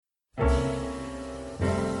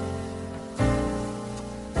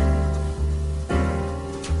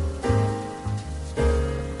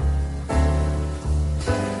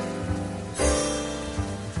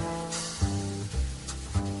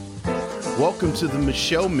Welcome to the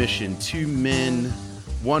Michelle Mission, 2 men,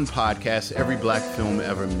 1 podcast, every black film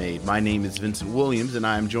ever made. My name is Vincent Williams, and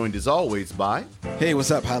I am joined as always by... Hey, what's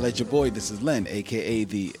up? Holla at your boy. This is Len, a.k.a.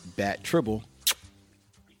 the Bat Tribble.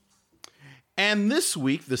 And this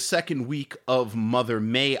week, the second week of Mother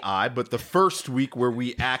May I, but the first week where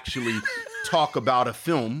we actually talk about a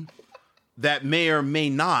film that may or may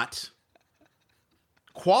not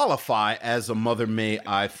qualify as a Mother May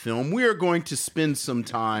I film, we are going to spend some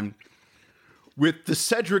time with the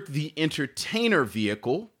Cedric the Entertainer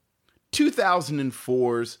vehicle,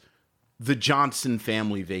 2004's The Johnson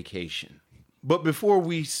Family Vacation. But before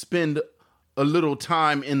we spend a little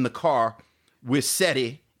time in the car with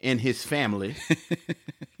Seti and his family.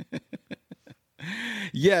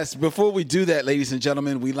 Yes, before we do that, ladies and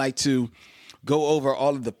gentlemen, we like to go over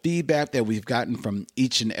all of the feedback that we've gotten from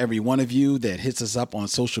each and every one of you that hits us up on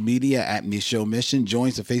social media at Michelle Mission,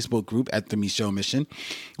 joins the Facebook group at the Michelle Mission,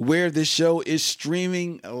 where this show is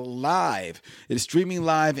streaming live. It is streaming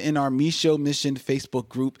live in our Michelle Mission Facebook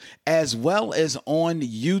group, as well as on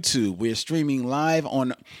YouTube. We're streaming live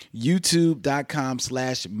on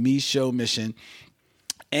youtube.com/Michelle Mission.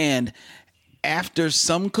 And after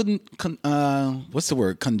some cajoling?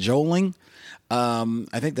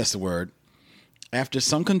 I think that's the word. After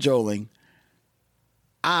some cajoling,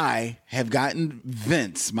 I have gotten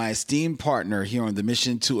Vince, my esteemed partner here on the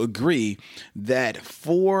mission, to agree that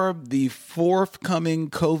for the forthcoming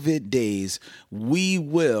COVID days, we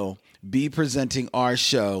will be presenting our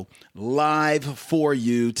show live for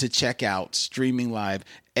you to check out, streaming live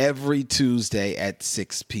every Tuesday at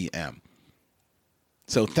 6 p.m.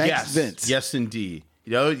 So thanks, Vince. Yes, indeed.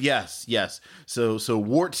 Yes. So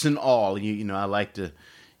warts and all, I like to...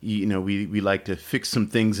 we like to fix some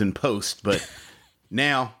things in post, but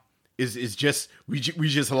now is just we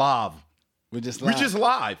just live. We're just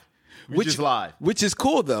live. Which is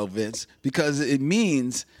cool though, Vince, because it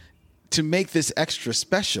means to make this extra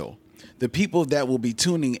special, the people that will be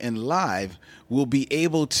tuning in live will be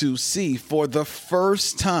able to see for the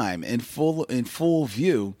first time in full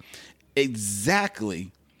view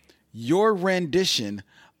exactly your rendition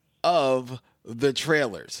of the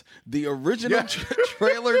trailers, the original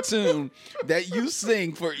trailer tune that you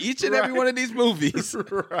sing for each and every one of these movies.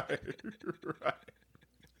 Right.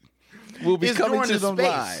 Will be coming to them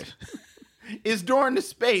live. It's during the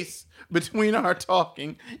space between our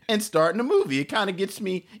talking and starting the movie. It kind of gets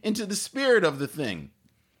me into the spirit of the thing.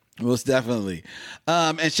 Most definitely.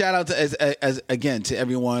 And shout out to as again to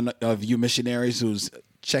every one of you missionaries who's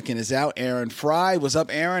checking us out. Aaron Fry, what's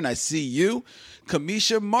up, Aaron? I see you.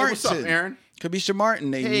 Kamisha Martin. Hey, what's up, Aaron? Kamisha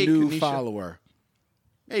Martin, a new follower.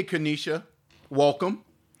 Hey, Kanisha. Welcome.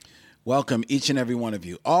 Welcome, each and every one of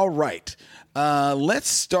you. All right. Let's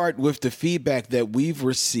start with the feedback that we've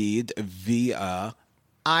received via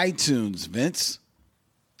iTunes, Vince.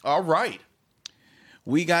 All right.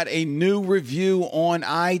 We got a new review on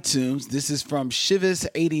iTunes. This is from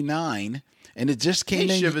Shivas89, and it just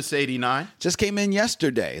came in. Shivas89. Just came in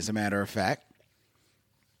yesterday, as a matter of fact.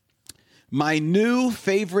 My new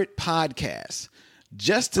favorite podcast.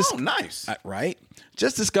 Nice. Right?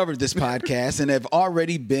 Just discovered this podcast and have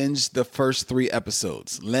already binged the first 3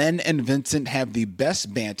 episodes. Len and Vincent have the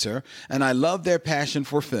best banter, and I love their passion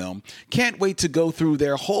for film. Can't wait to go through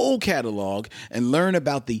their whole catalog and learn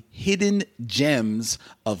about the hidden gems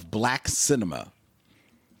of black cinema.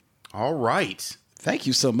 All right. Thank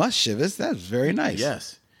you so much, Shivas. That was very nice.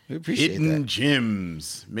 Yes. We appreciate that. Hidden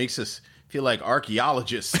gems. Makes us feel like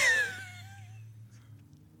archaeologists.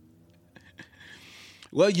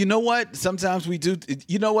 Well, you know what? Sometimes we do.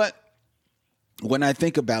 You know what? When I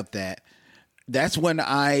think about that, that's when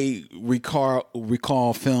I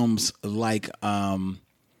recall films like Uptight.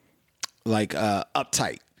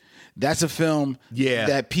 That's a film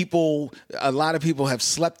that a lot of people have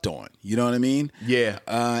slept on. You know what I mean? Yeah.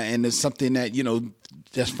 And it's something that,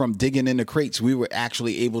 just from digging in the crates, we were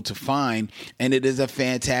actually able to find, and it is a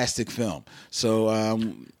fantastic film. So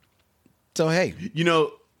hey,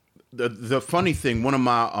 The funny thing, one of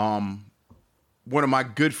my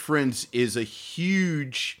good friends is a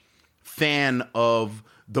huge fan of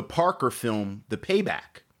the Parker film, The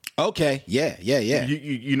Payback. Okay, yeah.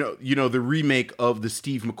 You know the remake of the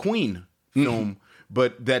Steve McQueen film,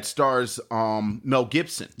 but that stars Mel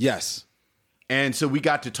Gibson. Yes. And so we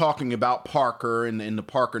got to talking about Parker and the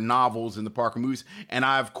Parker novels and the Parker movies, and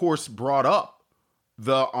I of course brought up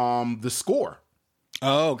the score.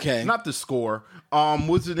 Oh, okay. Not the score.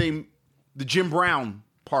 What's the name? The Jim Brown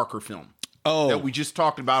Parker film. Oh, that we just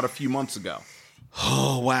talked about a few months ago.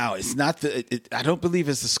 Oh wow! It's not I don't believe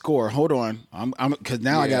it's the score. Hold on, I'm because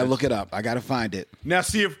now I gotta look it up. I gotta find it. Now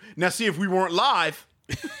see if we weren't live.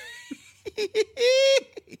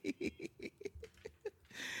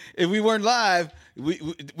 If we weren't live, we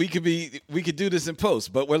could do this in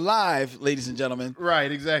post, but we're live, ladies and gentlemen.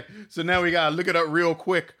 Right, exactly. So now we gotta look it up real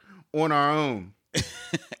quick on our own.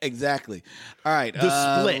 Exactly. All right.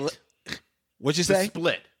 The Split. What'd you The say?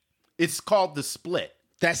 Split. It's called The Split.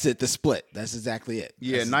 That's it. The Split. That's exactly it.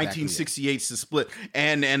 Yeah, That's exactly 1968's The Split.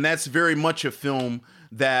 And that's very much a film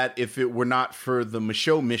that if it were not for the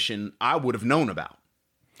Michaud mission, I would have known about.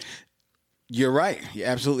 You're right. You're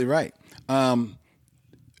absolutely right.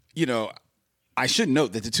 You know, I should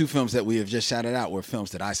note that the two films that we have just shouted out were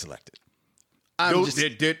films that I selected.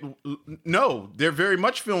 No, they're very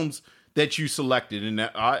much films that you selected, and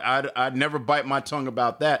I'd never bite my tongue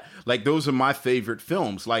about that. Like, those are my favorite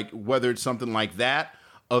films. Like, whether it's something like that,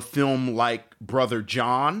 a film like Brother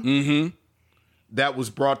John, that was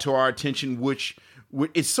brought to our attention, which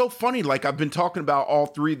it's so funny. Like, I've been talking about all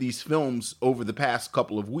three of these films over the past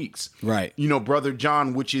couple of weeks. Right. You know, Brother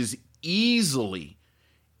John, which is easily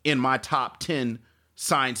in my top 10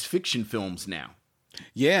 science fiction films now.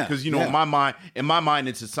 Yeah. Because, you know, in my mind,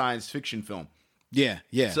 it's a science fiction film. Yeah.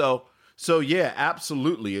 So yeah,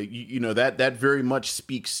 absolutely. You know, that very much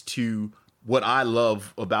speaks to what I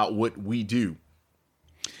love about what we do.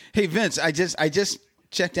 Hey, Vince, I just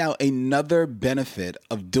checked out another benefit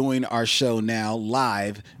of doing our show now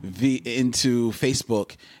live into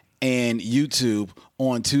Facebook and YouTube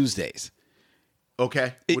on Tuesdays.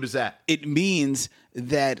 Okay. What is that? It means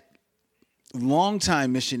that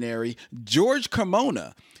longtime missionary George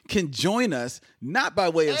Carmona can join us, not by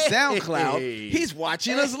way of SoundCloud. He's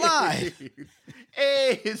watching us live.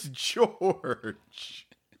 Hey, it's George.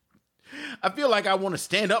 I feel like I want to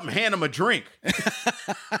stand up and hand him a drink.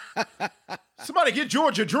 Somebody get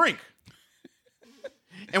George a drink.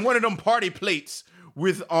 And one of them party plates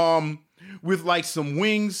with like some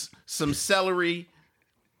wings, some celery,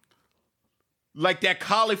 like that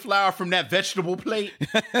cauliflower from that vegetable plate.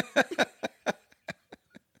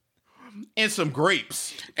 And some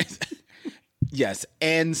grapes. Yes,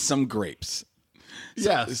 and some grapes.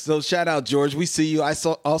 Yes. So shout out, George. We see you. I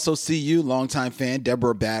also see you, longtime fan,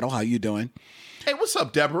 Deborah Battle. How you doing? Hey, what's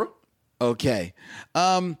up, Deborah? Okay.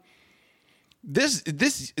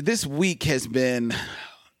 This week has been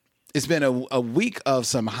a week of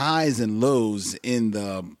some highs and lows in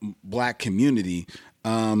the Black community.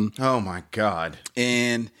 Oh my God.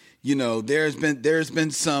 And you know, there's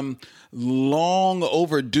been some long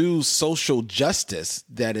overdue social justice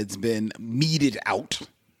that has been meted out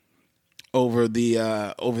over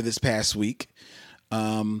this past week.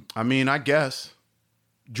 I mean, I guess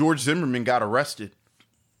George Zimmerman got arrested.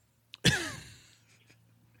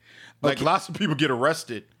 Like, lots of people get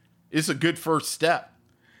arrested. It's a good first step.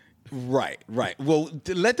 Right. Well,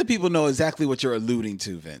 let the people know exactly what you're alluding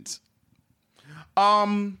to, Vince.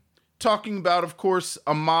 Talking about, of course,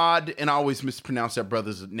 Ahmaud, and I always mispronounce that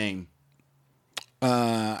brother's name.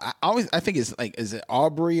 I think it's like, is it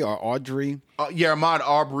Aubrey or Audrey? Yeah, Ahmaud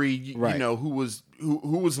Arbery, right. You know, who was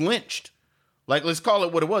lynched. Like, let's call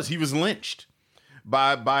it what it was. He was lynched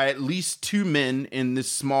by at least two men in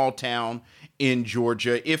this small town in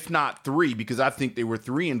Georgia, if not three, because I think there were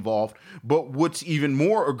three involved. But what's even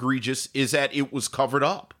more egregious is that it was covered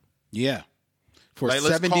up. Yeah. For Like,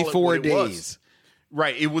 let's call it 74 what it days. was.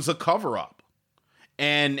 Right. It was a cover up.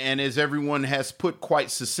 And as everyone has put quite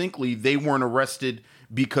succinctly, they weren't arrested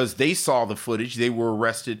because they saw the footage. They were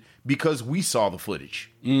arrested because we saw the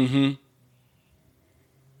footage. Mm-hmm.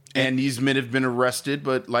 And these men have been arrested.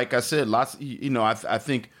 But like I said, lots, you know, I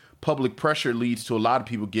think public pressure leads to a lot of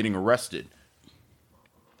people getting arrested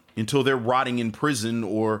until they're rotting in prison,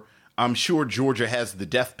 or I'm sure Georgia has the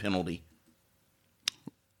death penalty.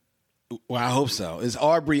 Well, I hope so. It's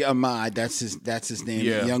Aubrey Ahmaud. That's his name.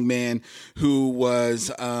 Yeah. A young man who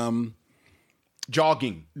was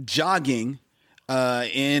Jogging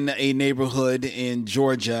in a neighborhood in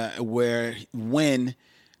Georgia when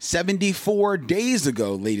 74 days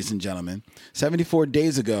ago, ladies and gentlemen, 74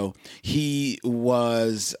 days ago, he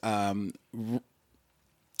was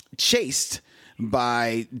chased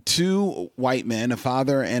by two white men, a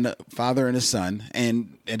father and a son,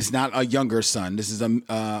 and it's not a younger son. This is an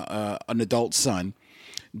adult son,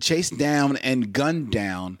 chased down and gunned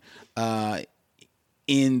down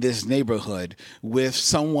in this neighborhood with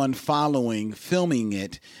someone filming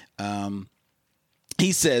it.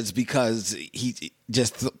 He says because he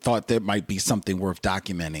just thought there might be something worth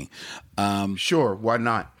documenting. Sure, why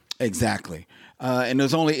not? Exactly. And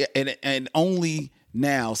there's only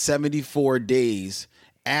now 74 days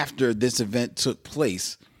after this event took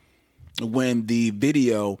place when the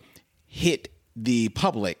video hit the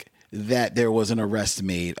public that there was an arrest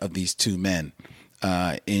made of these two men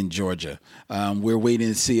in Georgia. We're waiting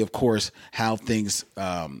to see, of course, how things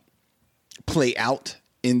play out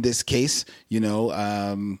in this case.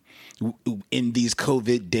 In these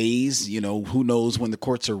COVID days, who knows when the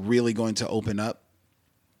courts are really going to open up.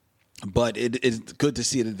 But it is good to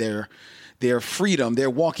see that their freedom, their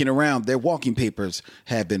walking around, their walking papers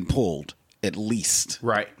have been pulled, at least.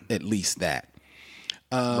 Right. At least that.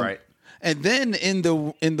 Right. And then in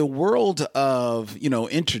the world of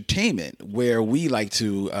entertainment, where we like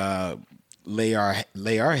to lay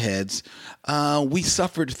our heads, we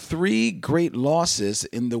suffered 3 great losses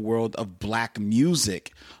in the world of black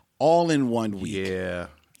music, all in 1 week. Yeah,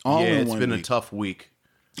 It's been a tough week.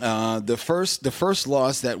 The first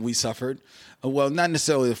loss that we suffered, well, not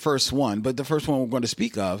necessarily the first one, but the first one we're going to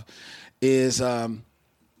speak of is Andre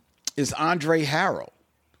Harrell,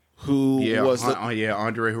 who was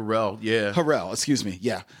Andre Harrell. Yeah, Harrell, excuse me.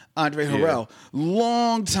 Yeah, Andre Harrell,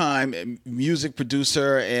 longtime music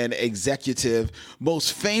producer and executive,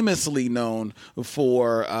 most famously known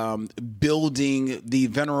for building the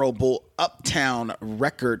venerable Uptown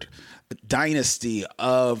record dynasty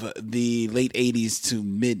of the late 80s to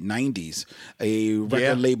mid 90s, a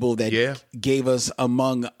record label that gave us,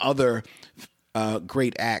 among other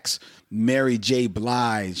great acts, Mary J.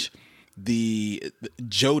 Blige, the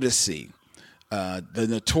Jodeci, the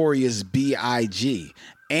Notorious B.I.G.,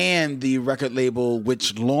 and the record label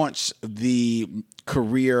which launched the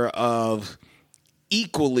career of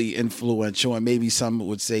equally influential, and maybe some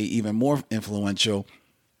would say even more influential,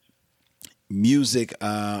 music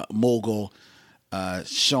mogul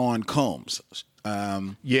Sean Combs.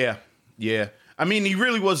 Yeah. I mean, he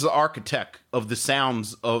really was the architect of the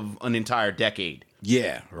sounds of an entire decade.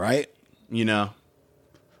 Yeah, right? Yeah,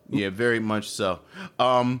 very much so.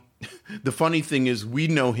 The funny thing is we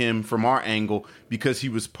know him from our angle because he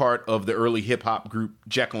was part of the early hip-hop group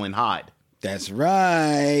Jekyll and Hyde. That's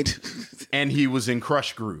right. And he was in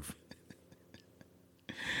Crush Groove.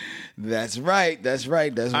 That's right.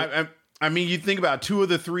 I mean, you think about 2 of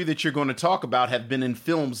the 3 that you're going to talk about have been in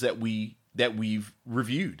films that we've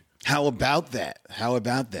reviewed. How about that?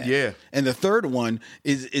 Yeah. And the third one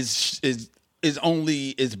is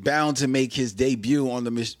bound to make his debut on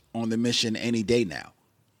the mission any day now.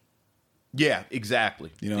 Yeah, exactly.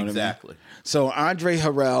 You know what exactly. I mean? So Andre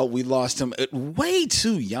Harrell, we lost him way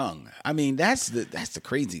too young. I mean, that's the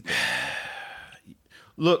crazy thing.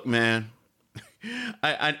 Look, man,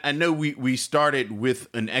 I know we started with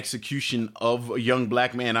an execution of a young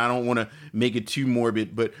black man. I don't want to make it too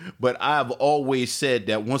morbid, but I've always said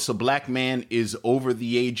that once a black man is over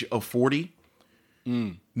the age of 40,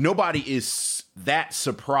 nobody is that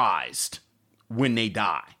surprised when they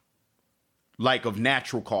die, like of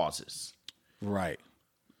natural causes. Right.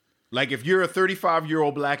 Like if you're a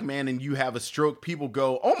 35-year-old black man and you have a stroke, people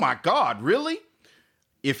go, "Oh my God, really?"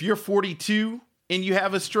 If you're 42 and you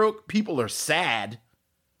have a stroke, people are sad.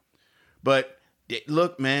 But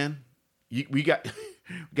look, man, we got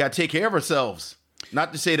to take care of ourselves.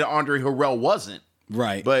 Not to say that Andre Harrell wasn't.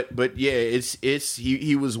 Right. But yeah,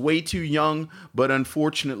 he was way too young, but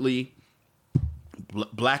unfortunately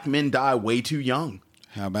black men die way too young.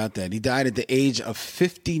 How about that? He died at the age of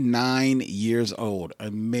 59 years old.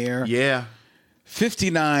 A mere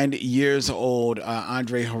 59 years old.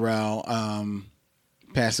 Andre Harrell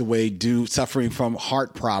passed away suffering from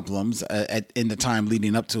heart problems in the time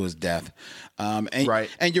leading up to his death. Right.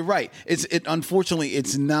 And you're right. Unfortunately,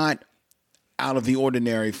 it's not out of the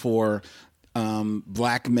ordinary for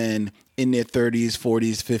black men in their 30s,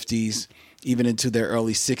 40s, 50s, even into their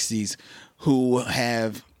early 60s, who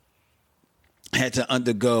have had to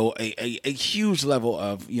undergo a huge level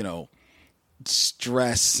of,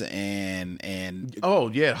 stress and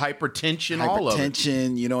hypertension, all of it.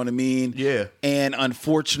 You know what I mean? Yeah. And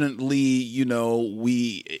unfortunately,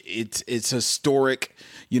 it's historic,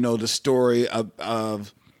 the story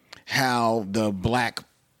of how the black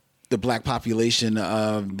population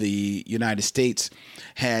of the United States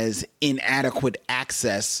has inadequate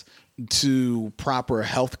access to proper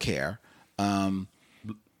health care.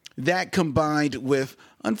 That combined with,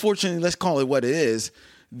 unfortunately, let's call it what it is,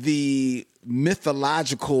 the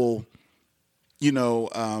mythological,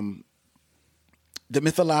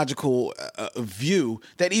 view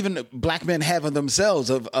that even black men have of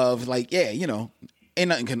themselves of like, ain't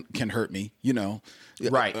nothing can hurt me,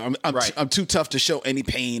 Right. I'm too tough to show any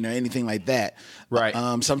pain or anything like that. Right.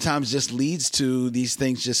 Sometimes just leads to these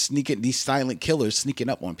things these silent killers sneaking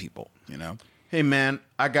up on people, Hey, man,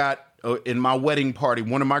 I got in my wedding party,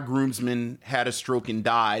 one of my groomsmen had a stroke and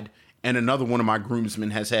died, and another one of my groomsmen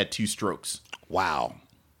has had 2 strokes. Wow.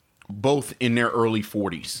 Both in their early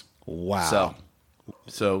 40s. Wow.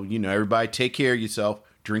 So everybody take care of yourself.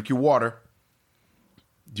 Drink your water.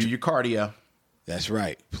 Do your cardio. That's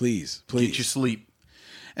right. Please. Get your sleep.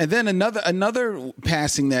 And then another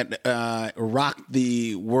passing that rocked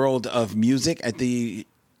the world of music at the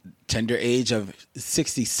tender age of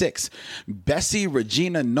 66. Bessie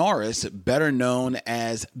Regina Norris, better known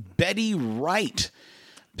as Betty Wright,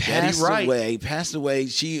 passed away.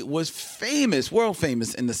 She was famous, world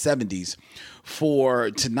famous in the 70s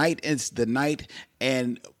for Tonight Is the Night,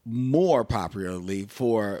 and more popularly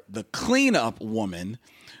for The Cleanup Woman.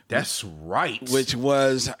 That's right. Which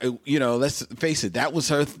was, let's face it, that was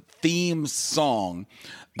her theme song.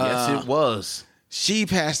 Yes, it was. She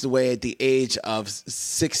passed away at the age of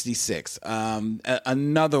 66.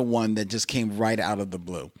 Another one that just came right out of the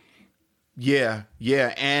blue. Yeah,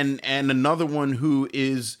 and another one who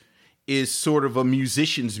is sort of a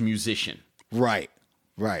musician's musician. Right.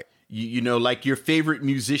 You know, like your favorite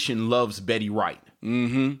musician loves Betty Wright.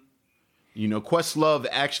 Mm-hmm. You know, Questlove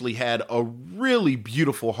actually had a really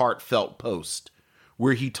beautiful, heartfelt post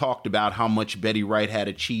where he talked about how much Betty Wright had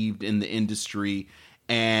achieved in the industry,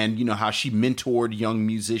 and you know how she mentored young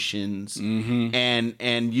musicians, and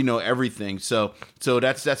everything. So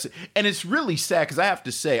that's and it's really sad because I have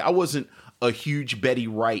to say I wasn't a huge Betty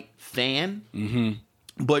Wright fan,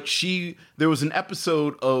 but there was an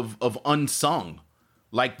episode of Unsung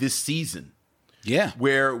like this season. Yeah.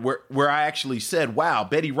 Where I actually said, wow,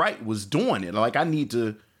 Betty Wright was doing it. Like, I need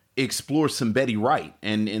to explore some Betty Wright.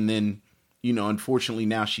 And then, unfortunately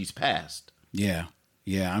now she's passed. Yeah.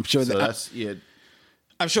 I'm sure so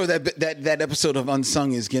I'm sure that episode of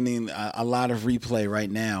Unsung is getting a lot of replay right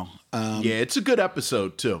now. It's a good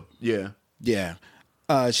episode too. Yeah. Yeah.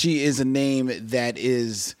 She is a name that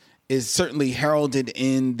is certainly heralded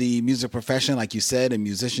in the music profession, like you said, a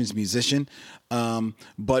musician's musician,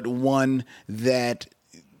 but one that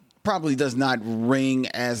probably does not ring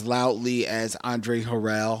as loudly as Andre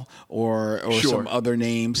Harrell or Sure. some other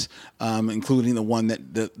names, including the one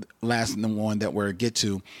that we'll get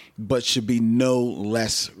to, but should be no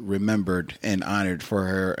less remembered and honored for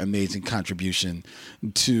her amazing contribution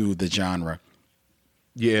to the genre.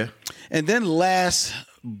 Yeah. And then last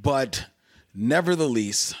but never the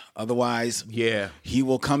least, otherwise, he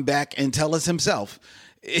will come back and tell us himself.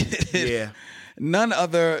 Yeah. None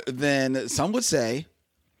other than, some would say,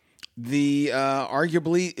 the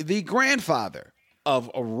arguably the grandfather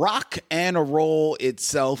of rock and roll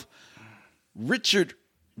itself, Richard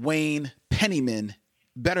Wayne Penniman,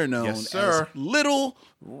 better known as Little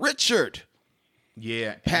Richard.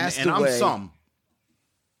 Yeah. Passed and away. I'm some.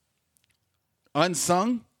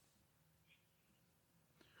 Unsung?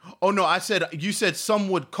 Oh no, you said some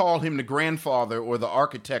would call him the grandfather or the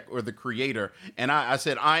architect or the creator, and I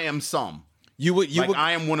said I am some.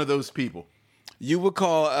 I am one of those people. You would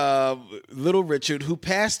call Little Richard, who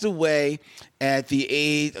passed away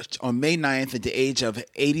on May 9th at the age of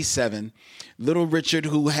 87. Little Richard,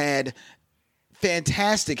 who had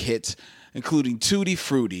fantastic hits, including Tutti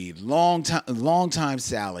Frutti, Long Time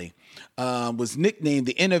Sally, was nicknamed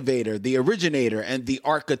the innovator, the originator, and the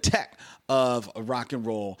architect of rock and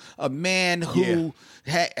roll. A man who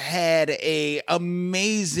had a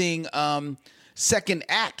amazing second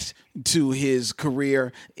act to his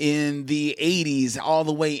career in the 80s all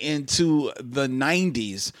the way into the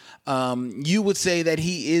 90s. You would say that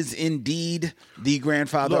he is indeed the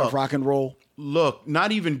grandfather of rock and roll? Look,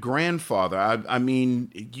 not even grandfather. I mean,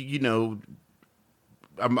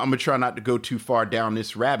 I'm going to try not to go too far down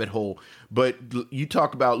this rabbit hole, but you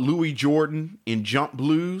talk about Louis Jordan in Jump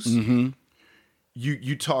Blues. Mm-hmm.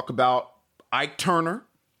 You talk about Ike Turner.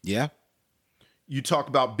 Yeah. You talk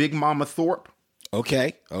about Big Mama Thorpe.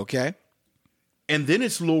 Okay. And then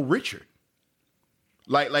it's Little Richard.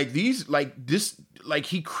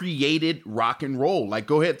 He created rock and roll. Like,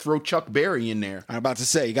 go ahead, throw Chuck Berry in there. I'm about to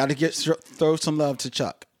say, you got to throw some love to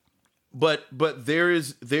Chuck. But there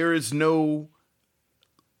is no,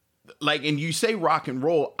 like, and you say rock and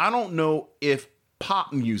roll, I don't know if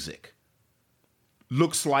pop music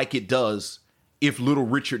looks like it does if Little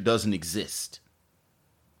Richard doesn't exist.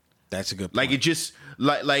 That's a good point. Like, it just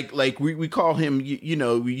like we call him,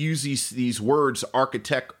 we use these words,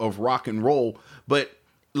 architect of rock and roll, but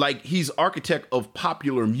like he's architect of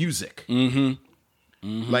popular music. Mm-hmm.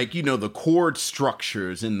 Mm-hmm. Like, the chord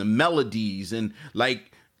structures and the melodies, and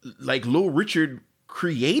like Little Richard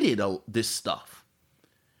created this stuff.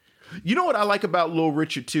 You know what I like about Little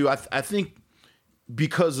Richard too? I think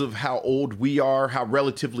because of how old we are, how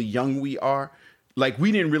relatively young we are, like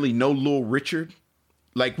we didn't really know Little Richard.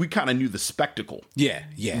 Like, we kind of knew the spectacle. Yeah.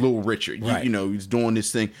 Little Richard. Right. He's doing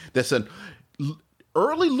this thing. That's an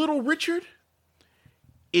early Little Richard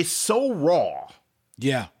is so raw.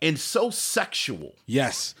 Yeah. And so sexual.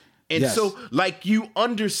 Yes. And so, like, you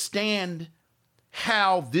understand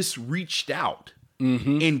how this reached out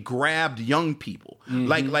and grabbed young people.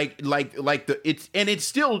 Like it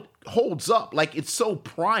still holds up. Like, it's so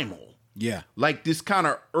primal. Yeah. Like this kind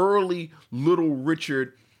of early Little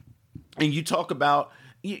Richard. And you talk about,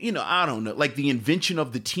 I don't know, like the invention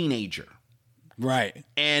of the teenager. Right.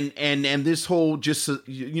 And this whole just,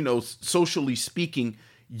 socially speaking,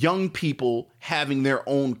 young people having their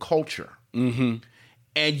own culture. Mm-hmm.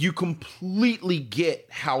 And you completely get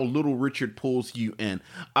how Little Richard pulls you in.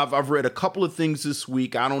 I've read a couple of things this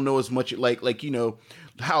week. I don't know as much like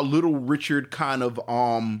how Little Richard kind of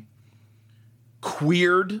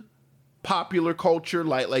queered popular culture.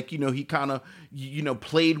 Like he kind of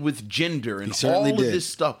played with gender and all of this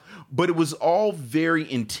stuff. But it was all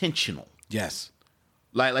very intentional. Yes.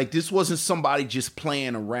 Like this wasn't somebody just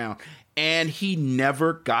playing around. And he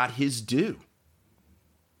never got his due.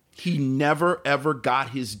 He never, ever got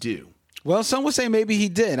his due. Well, some would say maybe he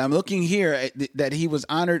did. I'm looking here at that he was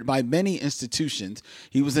honored by many institutions.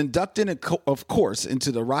 He was inducted, of course,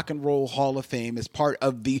 into the Rock and Roll Hall of Fame as part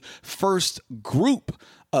of the first group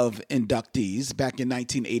of inductees back in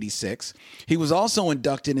 1986. He was also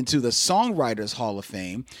inducted into the Songwriters Hall of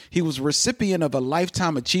Fame. He was recipient of a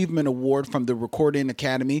Lifetime Achievement Award from the Recording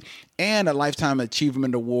Academy and a Lifetime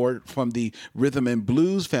Achievement Award from the Rhythm and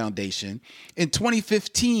Blues Foundation. In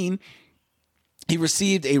 2015, he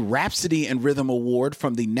received a Rhapsody in Rhythm Award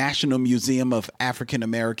from the National Museum of African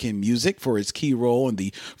American Music for his key role in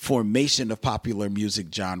the formation of popular music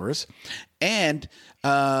genres. And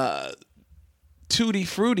Tutti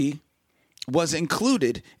Frutti was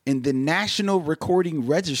included in the National Recording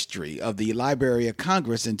Registry of the Library of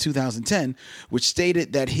Congress in 2010, which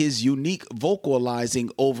stated that his unique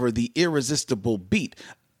vocalizing over the irresistible beat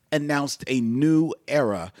announced a new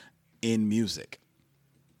era in music.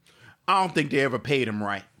 I don't think they ever paid him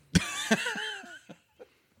right.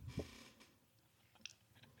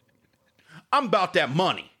 I'm about that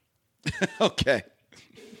money. Okay.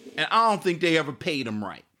 And I don't think they ever paid him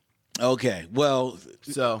right. Okay. Well,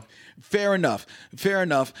 so fair enough. Fair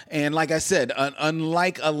enough. And like I said,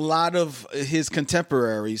 unlike a lot of his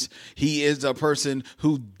contemporaries, he is a person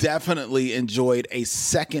who definitely enjoyed a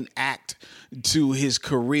second act to his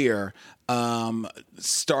career,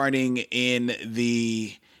 starting in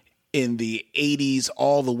the 80s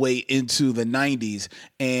all the way into the 90s.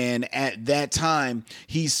 And at that time,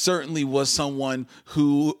 he certainly was someone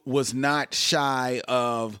who was not shy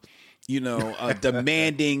of,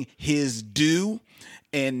 demanding his due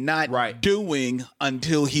and not doing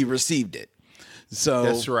until he received it. So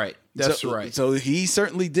that's right. That's right. So he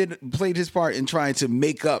certainly played his part in trying to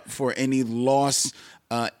make up for any lost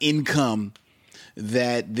income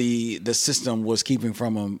that the system was keeping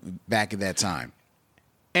from him back at that time.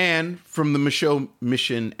 And from the Micheaux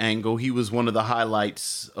Mission angle, he was one of the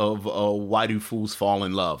highlights of Why Do Fools Fall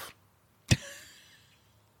in Love?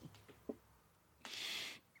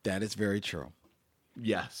 That is very true.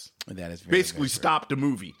 Yes. That is very, basically very stopped the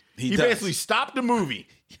movie. He does. basically stopped the movie.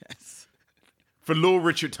 Yes. For Little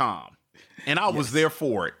Richard Tom. And I was there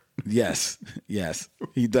for it. Yes. Yes.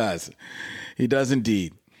 He does. He does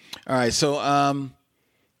indeed. All right. So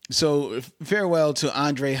farewell to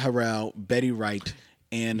Andre Harrell, Betty Wright,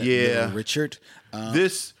 and Little Richard.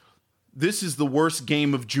 This is the worst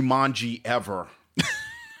game of Jumanji ever.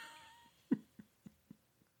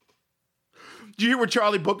 Did you hear what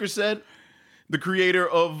Charlie Booker said? The creator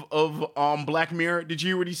of Black Mirror. Did you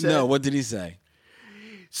hear what he said? No, what did he say?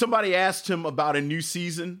 Somebody asked him about a new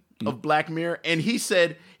season of Black Mirror, and he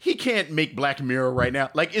said he can't make Black Mirror right now.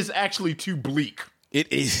 Like, it's actually too bleak.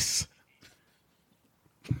 It is.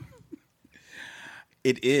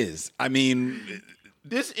 It is. I mean,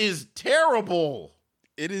 this is terrible.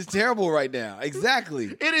 It is terrible right now. Exactly.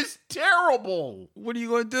 It is terrible. What are you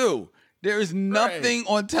going to do? There is nothing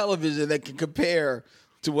on television that can compare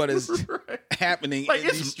to what is happening in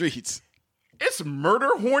these streets. It's murder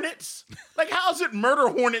hornets? Like, how is it murder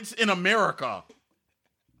hornets in America?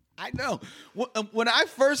 I know. When I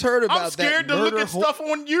first heard about that, I'm scared to look at stuff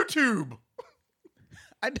on YouTube.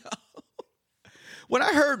 I know. When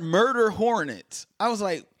I heard murder hornets, I was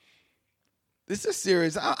like, this is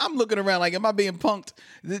serious. I'm looking around like, am I being punked?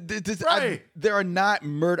 There are not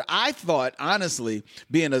murder. I thought, honestly,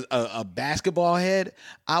 being a basketball head,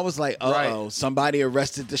 I was like, somebody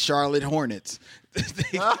arrested the Charlotte Hornets.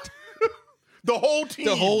 The whole team.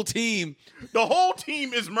 The whole team. The whole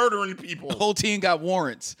team is murdering people. The whole team got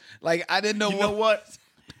warrants. Like, I didn't know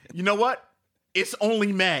You know what? It's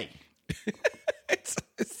only May. It's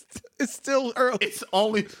still early. It's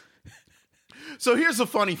only. So here's the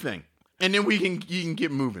funny thing. And then you can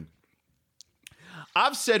get moving.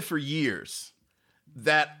 I've said for years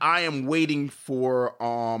that I am waiting for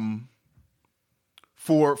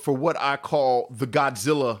what I call the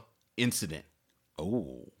Godzilla incident.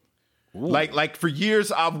 Oh. Like for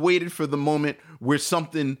years I've waited for the moment where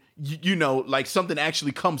something like something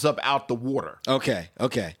actually comes up out the water. Okay.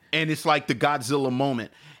 And it's like the Godzilla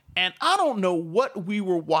moment. And I don't know what we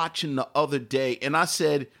were watching the other day, and I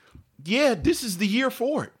said, yeah, this is the year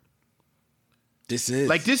for it. This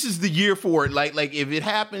is the year for it. Like if it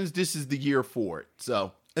happens, this is the year for it.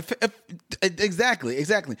 So exactly.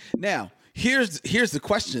 Now, here's the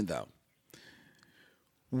question though.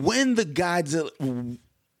 When the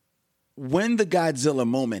Godzilla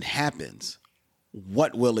moment happens,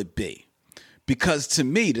 what will it be? Because to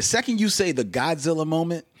me, the second you say the Godzilla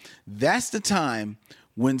moment, that's the time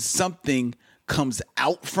when something comes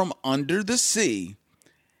out from under the sea.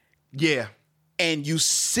 Yeah. And you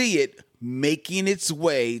see it making its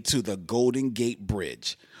way to the Golden Gate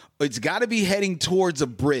Bridge. It's got to be heading towards a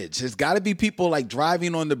bridge. There's got to be people like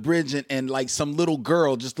driving on the bridge and like some little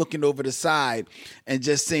girl just looking over the side and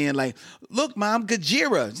just saying like, look, Mom,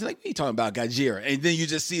 Gajira. She's like, what are you talking about, Gajira? And then you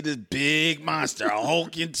just see this big monster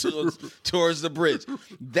hulking towards the bridge.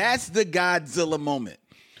 That's the Godzilla moment.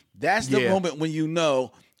 That's the moment when you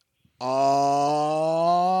know,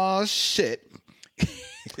 oh, shit.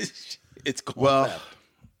 It's going left.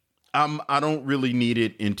 I don't really need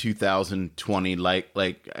it in 2020.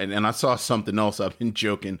 And I saw something else. I've been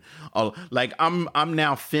joking. I'm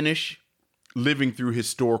now finished living through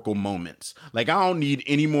historical moments. Like, I don't need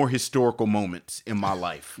any more historical moments in my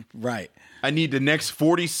life. Right. I need the next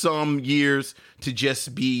 40 some years to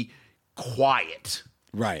just be quiet.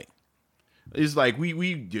 Right. It's like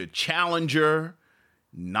we did Challenger,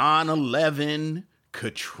 9/11,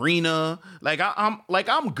 Katrina.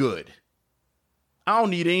 I'm good. I don't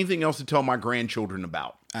need anything else to tell my grandchildren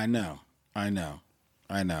about. I know. We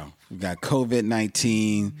got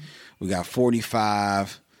COVID-19. We got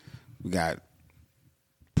 45. We got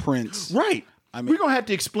Prince. Right. I mean, we're gonna have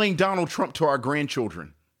to explain Donald Trump to our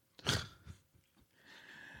grandchildren.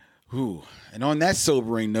 Ooh. And on that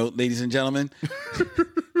sobering note, ladies and gentlemen.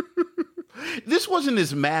 This wasn't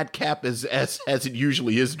as madcap as it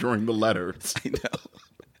usually is during the letters.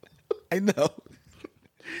 I know.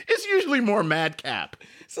 It's usually more madcap.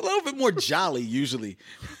 It's a little bit more jolly, usually.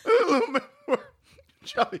 A little bit more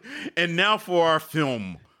jolly. And now for our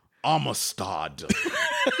film, Amistad.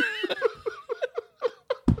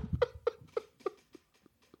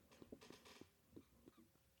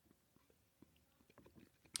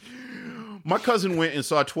 My cousin went and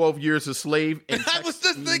saw 12 Years a Slave. And I was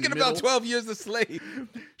just thinking about 12 Years a Slave.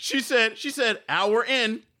 She said, hour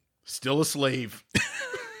in, still a slave.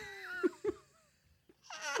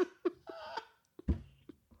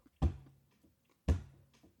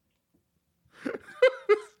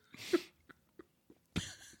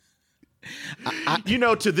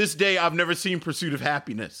 To this day, I've never seen Pursuit of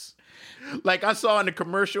Happiness. Like I saw in the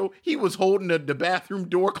commercial, he was holding the bathroom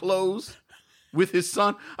door closed with his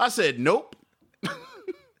son. I said, nope.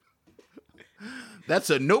 That's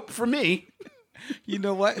a nope for me. You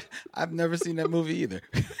know what? I've never seen that movie either.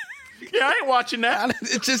 Yeah, I ain't watching that.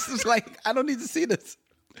 It's like, I don't need to see this.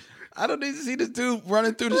 I don't need to see this dude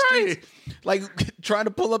running through the streets, like trying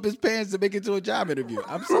to pull up his pants to make it to a job interview.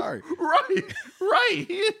 I'm sorry. Right.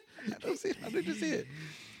 I don't need to see it.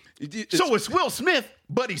 So it's Will Smith,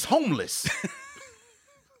 but he's homeless.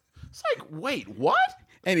 It's like, wait, what?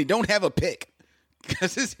 And he don't have a pick.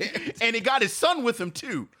 And he got his son with him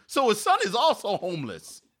too. So his son is also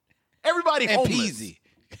homeless. Everybody and homeless. Peasy.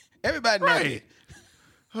 Everybody right. naked.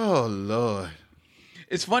 Oh, Lord.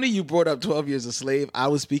 It's funny you brought up 12 Years a Slave. I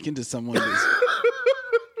was speaking to someone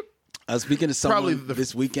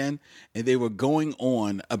this weekend, and they were going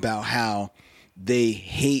on about how they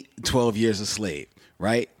hate 12 Years a Slave,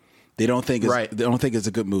 right? They don't think it's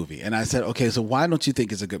a good movie. And I said, okay, so why don't you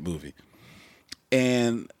think it's a good movie?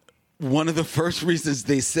 And one of the first reasons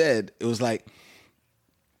they said, it was like,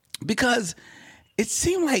 because it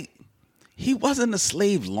seemed like he wasn't a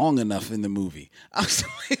slave long enough in the movie. I was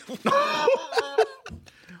like,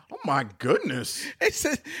 oh my goodness. It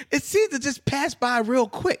said it seemed to just pass by real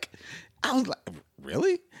quick. I was like,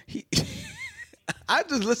 really? I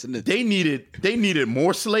just listened to They needed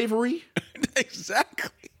more slavery? Exactly.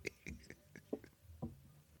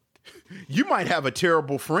 You might have a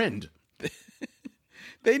terrible friend.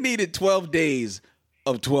 They needed 12 days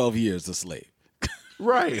of 12 Years a Slave.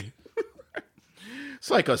 Right.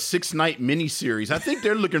 It's like a 6-night miniseries. I think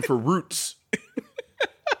they're looking for roots.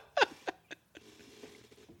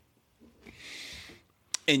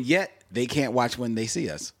 And yet, they can't watch When They See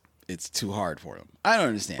Us. It's too hard for them. I don't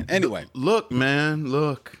understand. Anyway. Look, man,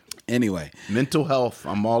 look. Anyway. Mental health.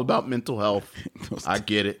 I'm all about mental health. I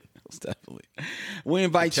get it. Most definitely. We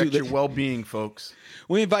invite Protect you. your well-being, folks.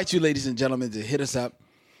 We invite you, ladies and gentlemen, to hit us up.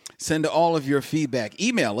 Send all of your feedback.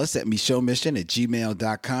 Email us at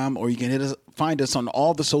michowmission@gmail.com, or you can find us on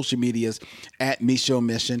all the social medias at Michaud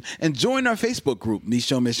Mission, and join our Facebook group,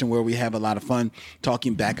 Michaud Mission, where we have a lot of fun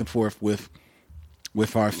talking back and forth with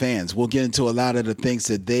our fans. We'll get into a lot of the things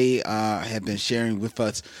that they have been sharing with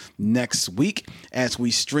us next week as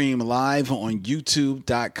we stream live on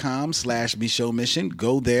youtube.com/Michaud Mission.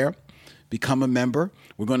 Go there, become a member.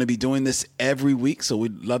 We're going to be doing this every week, so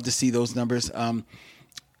we'd love to see those numbers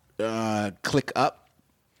click up.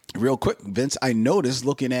 Real quick, Vince, I noticed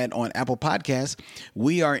looking at on Apple Podcasts,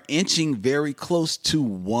 we are inching very close to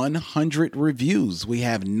 100 reviews. We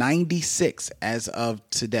have 96 as of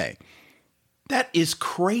today. That is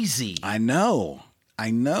crazy. I know.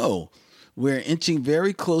 We're inching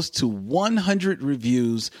very close to 100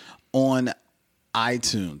 reviews on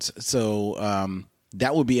iTunes. So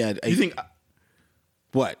that would be you think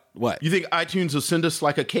what? You think iTunes will send us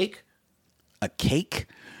like a cake? A cake?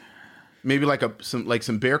 Maybe like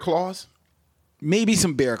some bear claws? Maybe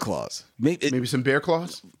some bear claws. Maybe some bear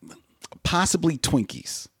claws? Possibly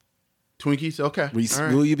Twinkies. Twinkies? Okay. All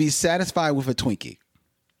right. Will you be satisfied with a Twinkie?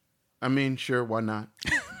 I mean, sure, why not?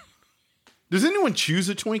 Does anyone choose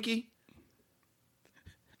a Twinkie?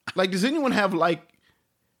 Like, does anyone have like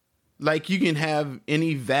you can have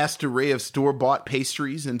any vast array of store-bought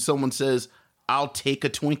pastries and someone says, I'll take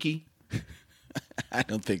a Twinkie? I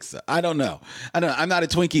don't think so. I don't know. I'm not a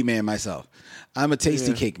Twinkie man myself. I'm a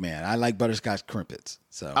tasty cake man. I like butterscotch crimpets.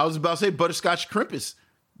 So I was about to say butterscotch crimpets.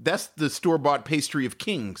 That's the store-bought pastry of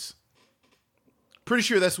kings. Pretty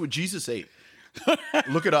sure that's what Jesus ate.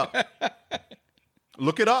 Look it up.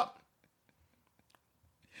 Look it up.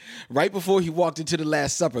 Right before he walked into the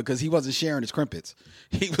Last Supper, because he wasn't sharing his crimpets.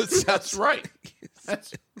 He was. That's right.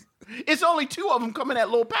 It's only 2 of them coming at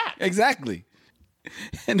little pack. Exactly.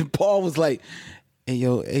 And then Paul was like, hey,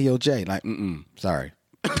 yo, Jay. Like, sorry.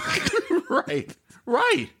 Right.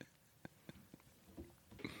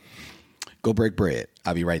 Go break bread.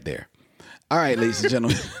 I'll be right there. All right, ladies and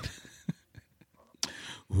gentlemen.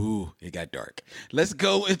 Ooh, it got dark. Let's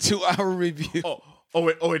go into our review.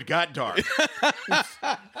 It got dark.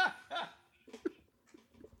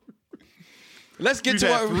 Let's get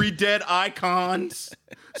to our 3 dead icons,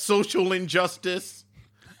 social injustice.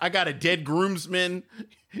 I got a dead groomsman,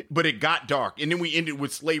 but it got dark. And then we ended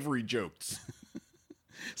with slavery jokes.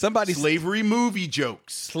 Slavery movie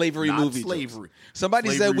jokes. Slavery movie slavery. Jokes.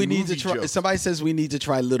 Somebody said we need to try. Jokes. Somebody says we need to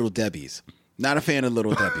try Little Debbie's. Not a fan of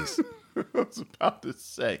Little Debbie's. I was about to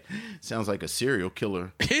say, sounds like a serial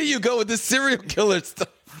killer. Here you go with the serial killer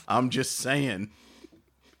stuff. I'm just saying.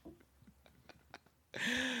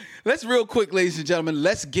 Let's real quick, ladies and gentlemen,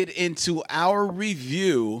 let's get into our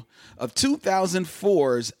review of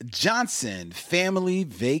 2004's Johnson Family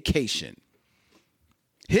Vacation.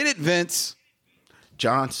 Hit it, Vince.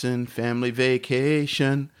 Johnson Family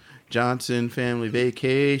Vacation. Johnson Family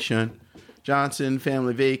Vacation. Johnson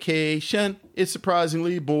Family Vacation. It's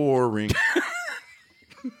surprisingly boring.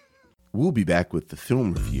 We'll be back with the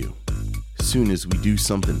film review as soon as we do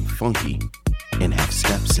something funky and have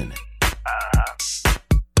steps in it.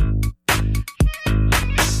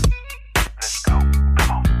 Let's go. Come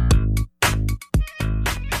on.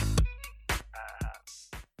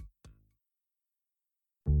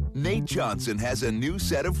 Nate Johnson has a new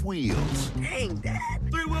set of wheels Dang, Dad.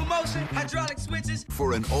 3-wheel motion, hydraulic switches.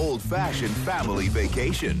 for an old-fashioned family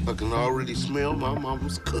vacation. I can already smell my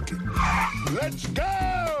mama's cooking. Let's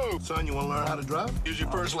go! Son, you want to learn how to drive? Here's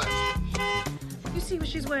your first lesson. You see what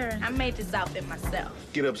she's wearing? I made this outfit myself.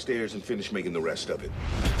 Get upstairs and finish making the rest of it.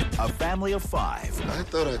 A family of 5. I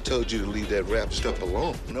thought I told you to leave that rap stuff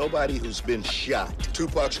alone. Nobody who's been shot.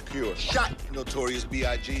 Tupac Shakur, shot. Notorious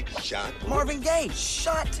B.I.G., shot. Marvin Gaye,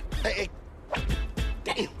 shot. Hey,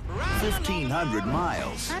 damn. 1,500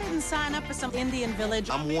 miles. I didn't sign up for some Indian village.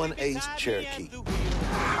 I'm 1/8 Cherokee.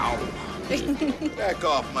 Ow. Back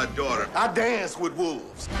off, my daughter. I dance with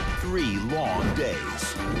wolves. 3 long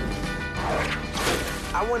days.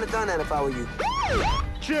 I wouldn't have done that if I were you.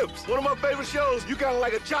 Chips, one of my favorite shows. You kind of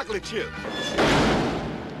like a chocolate chip.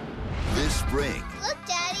 This spring, Look,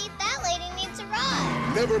 Daddy, that lady needs a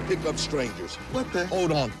ride. Never pick up strangers. What the?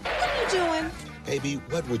 Hold on. What are you doing? Baby,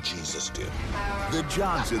 what would Jesus do? the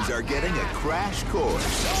Johnsons are getting a crash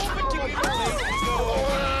course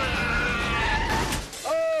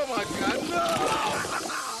Oh, my God, no!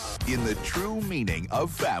 in the true meaning of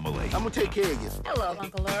family. I'm gonna take care of you. Hello,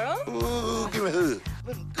 Uncle Earl. Ooh, give me a hug.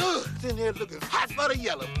 Looking good. Sitting here looking hot for the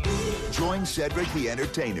yellow. Join Cedric the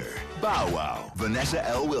Entertainer, Bow Wow, Vanessa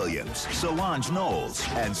L. Williams, Solange Knowles,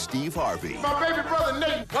 and Steve Harvey. My baby brother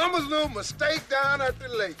Nate. Mama's little mistake down at the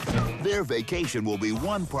lake. Their vacation will be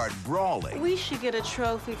one part brawling We should get a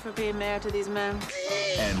trophy for being married to these men.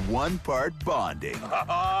 and one part bonding.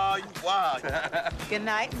 Oh, you wild. Good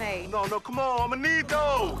night, Nate. No, come on. I'ma need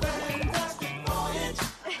those.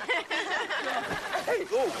 Hey,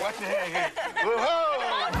 oh, watch your hand here.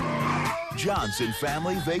 Whoa. Johnson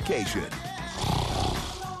Family Vacation.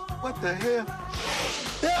 What the hell?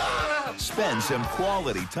 Spend some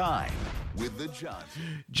quality time with the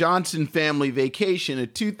Johnsons. Johnson Family Vacation, a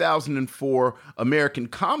 2004 American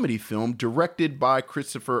comedy film directed by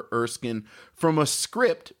Christopher Erskine from a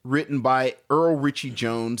script written by Earl Ritchie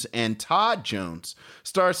Jones and Todd Jones,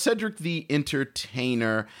 stars Cedric the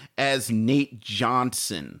Entertainer as Nate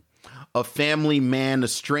Johnson, a family man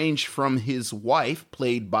estranged from his wife,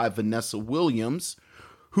 played by Vanessa Williams,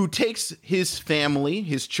 who takes his family,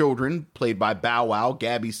 his children, played by Bow Wow,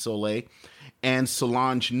 Gabby Soleil, and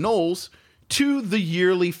Solange Knowles, to the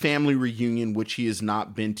yearly family reunion, which he has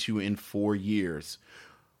not been to in 4 years.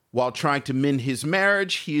 While trying to mend his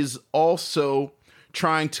marriage, he is also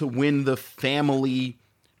trying to win the family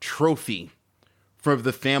trophy for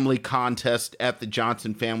the family contest at the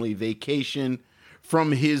Johnson Family Vacation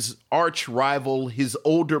from his arch rival, his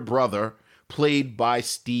older brother, played by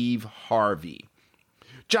Steve Harvey.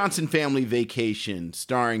 Johnson Family Vacation,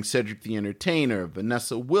 starring Cedric the Entertainer,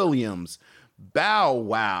 Vanessa Williams, Bow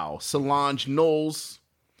Wow, Solange Knowles.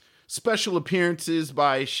 Special appearances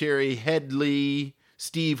by Sherry Headley,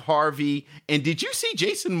 Steve Harvey, and did you see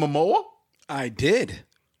Jason Momoa? I did.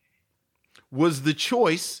 Was the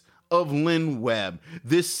choice of Lynn Webb.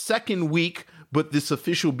 This second week, but this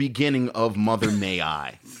official beginning of Mother May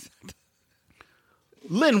I.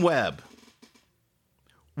 Lynn Webb,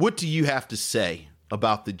 what do you have to say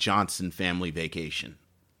about the Johnson Family Vacation?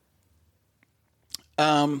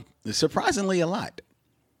 Surprisingly a lot.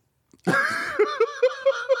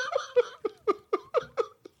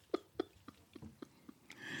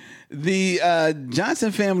 The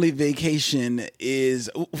Johnson Family Vacation is,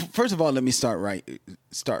 first of all, let me start right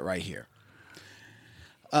here.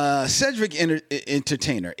 Cedric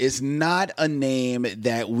Entertainer is not a name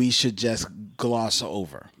that we should just gloss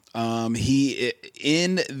over. He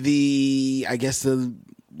in the, I guess the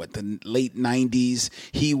late 90s,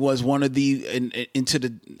 he was one of the into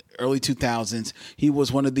the early 2000s, he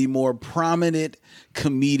was one of the more prominent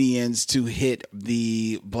comedians to hit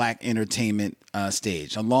the black entertainment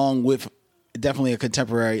stage, along with definitely a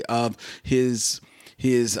contemporary of his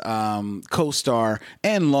co-star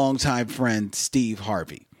and longtime friend Steve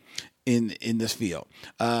Harvey in this field.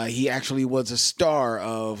 He actually was a star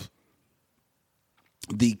of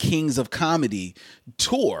the Kings of Comedy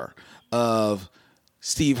tour of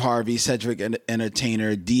Steve Harvey, Cedric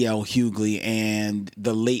Entertainer, D.L. Hughley, and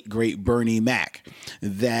the late, great Bernie Mac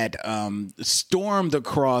that stormed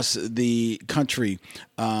across the country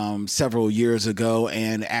several years ago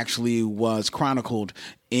and actually was chronicled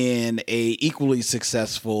in a equally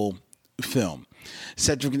successful film.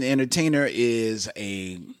 Cedric the Entertainer is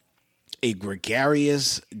a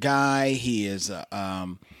gregarious guy. He is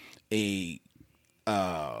a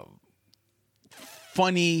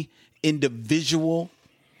funny individual.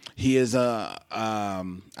 He is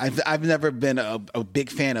I've never been a big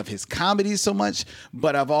fan of his comedy so much,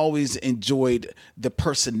 but I've always enjoyed the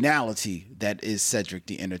personality that is Cedric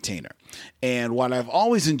the Entertainer. And what I've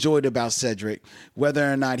always enjoyed about Cedric,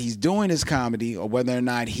 whether or not he's doing his comedy or whether or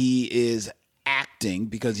not he is acting,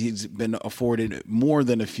 because he's been afforded more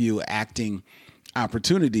than a few acting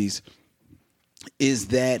opportunities, is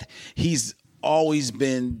that he's always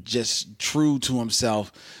been just true to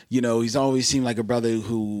himself. You know, he's always seemed like a brother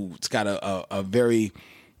who's got a very,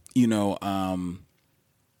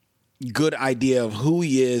 good idea of who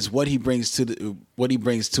he is, what he brings to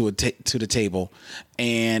the table,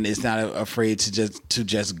 and is not afraid to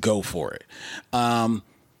just go for it. And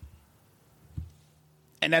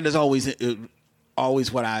that is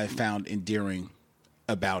always what I found endearing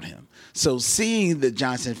about him. So seeing the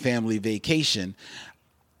Johnson Family Vacation,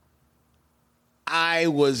 I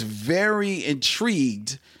was very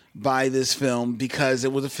intrigued by this film because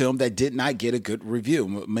it was a film that did not get a good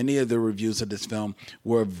review. Many of the reviews of this film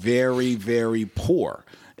were very, very poor,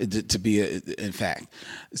 to be in fact.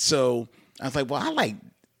 So I was like, well, I like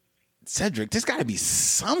Cedric. There's got to be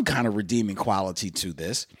some kind of redeeming quality to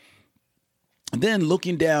this. Then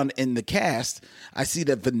looking down in the cast, I see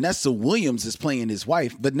that Vanessa Williams is playing his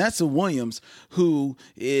wife. Vanessa Williams, who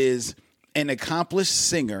is an accomplished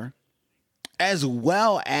singer as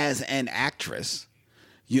well as an actress.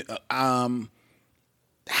 How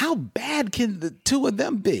bad can the two of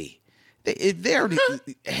them be? If they're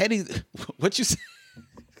heading, what you say?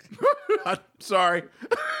 I'm sorry.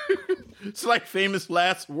 It's like famous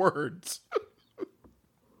last words.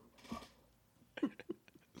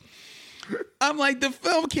 I'm like, the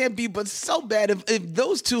film can't be but so bad if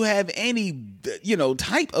those two have any,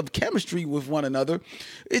 type of chemistry with one another.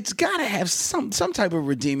 It's got to have some type of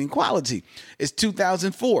redeeming quality. It's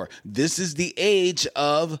 2004. This is the age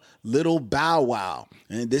of Little Bow Wow.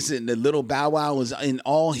 And the Little Bow Wow is in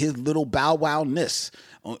all his little Bow Wow-ness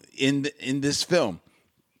in this film.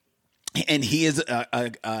 And he is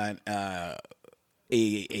a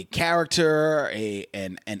character,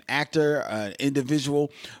 an actor, an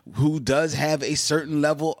individual who does have a certain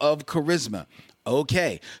level of charisma.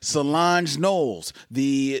 Okay, Solange Knowles,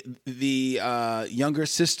 the younger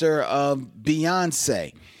sister of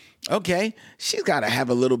Beyonce. Okay, she's got to have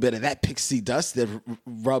a little bit of that pixie dust that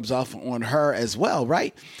rubs off on her as well,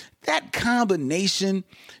 right? That combination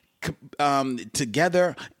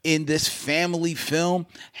together in this family film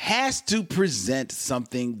has to present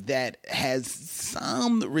something that has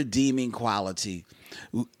some redeeming quality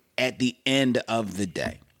at the end of the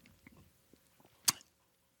day.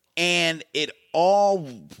 And it all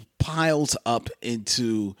piles up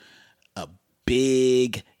into a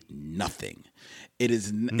big nothing. It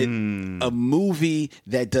is a movie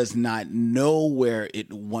that does not know where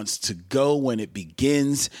it wants to go when it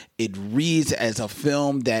begins. It reads as a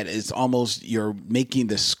film that is almost you're making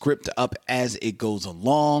the script up as it goes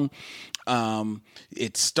along.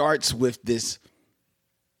 It starts with this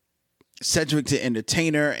Cedric the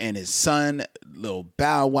Entertainer and his son, Lil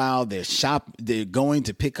Bow Wow. They're going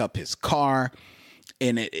to pick up his car,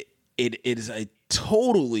 and it is a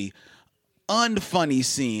totally unfunny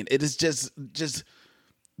scene. It is just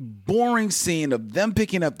boring scene of them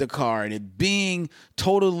picking up the car and it being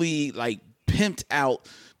totally like pimped out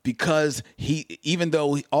because even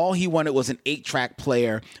though all he wanted was an 8-track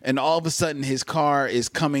player, and all of a sudden his car is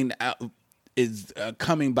coming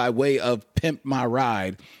by way of Pimp My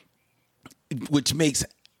Ride, which makes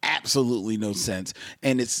absolutely no sense,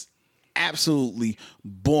 and it's absolutely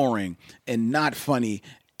boring and not funny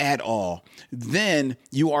at all. Then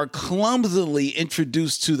you are clumsily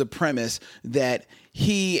introduced to the premise that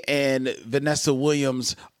he and Vanessa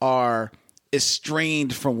Williams are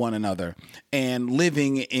estranged from one another and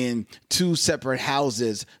living in two separate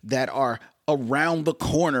houses that are around the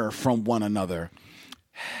corner from one another.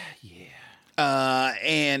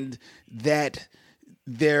 And that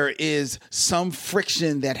there is some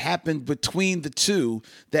friction that happened between the two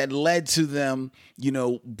that led to them,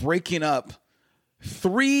 breaking up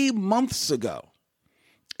 3 months ago.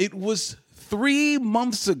 It was 3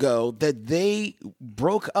 months ago that they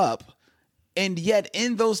broke up, and yet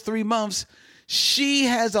in those 3 months, she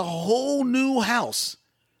has a whole new house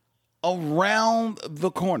around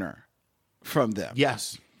the corner from them.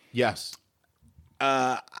 Yes.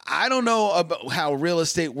 I don't know about how real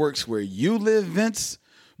estate works where you live, Vince,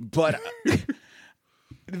 but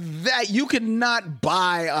that you cannot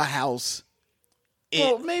buy a house.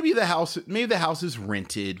 Well, maybe the house is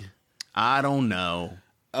rented. I don't know.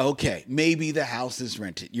 Okay, maybe the house is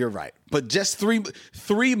rented. You're right. But just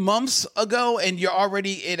three months ago, and you're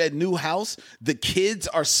already in a new house. The kids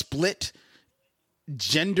are split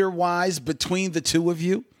gender-wise between the two of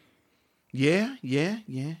you. Yeah. You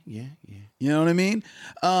know what I mean?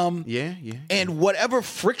 Yeah. And whatever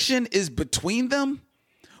friction is between them,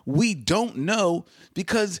 we don't know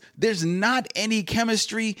because there's not any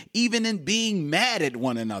chemistry even in being mad at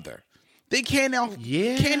one another. They can't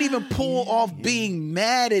even pull off being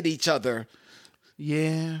mad at each other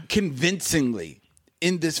convincingly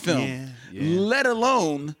in this film, let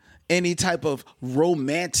alone any type of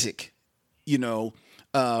romantic,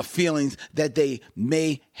 feelings that they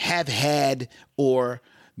may have had or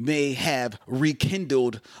may have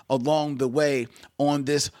rekindled along the way on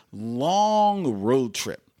this long road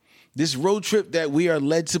trip. This road trip that we are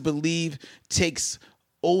led to believe takes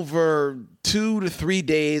over 2 to 3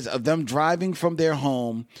 days of them driving from their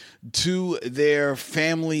home to their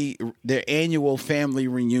annual family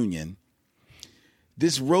reunion.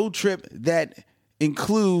 This road trip that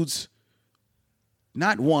includes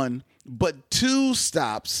not one, but 2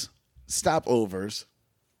 stopovers,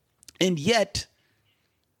 and yet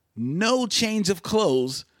no change of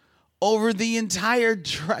clothes over the entire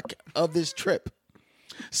trek of this trip.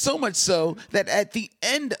 So much so that at the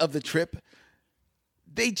end of the trip,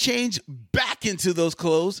 they change back into those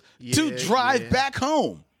clothes to drive back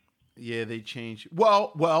home. Yeah, they changed.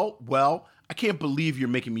 Well, I can't believe you're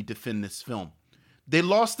making me defend this film. They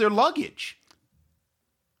lost their luggage.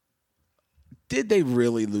 Did they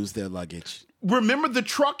really lose their luggage? Remember the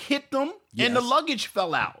truck hit them and the luggage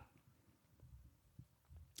fell out.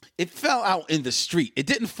 It fell out in the street. It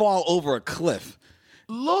didn't fall over a cliff.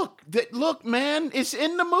 Look, man, it's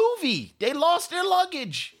in the movie. They lost their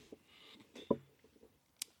luggage.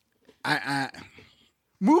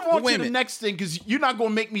 Move on to the next thing, because you're not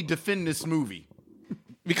going to make me defend this movie.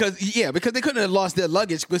 Because they couldn't have lost their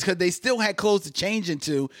luggage because they still had clothes to change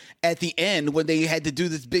into at the end when they had to do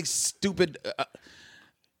this big stupid.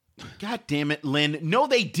 God damn it, Lynn. No,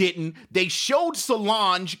 they didn't. They showed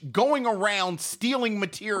Solange going around stealing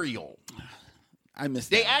material. I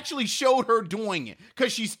missed that. They actually showed her doing it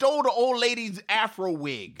because she stole the old lady's afro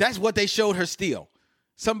wig. That's what they showed her steal.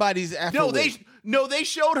 Somebody's afro wig. They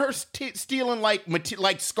showed her stealing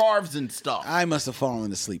like scarves and stuff. I must have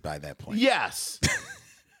fallen asleep by that point. Yes.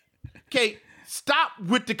 Okay, stop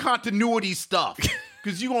with the continuity stuff,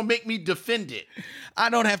 because you're going to make me defend it. I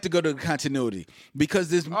don't have to go to the continuity, because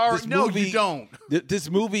this movie... you don't. This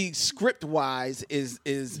movie, script-wise,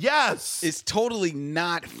 is totally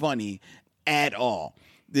not funny at all.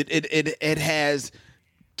 It has...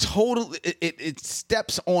 It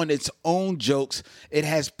steps on its own jokes. It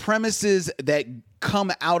has premises that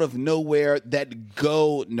come out of nowhere, that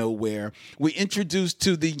go nowhere. We introduced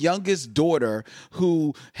to the youngest daughter,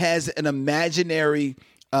 who has an imaginary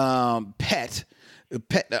pet,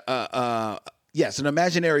 an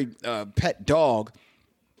imaginary pet dog.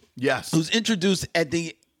 Yes, who's introduced at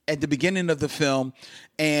the beginning of the film,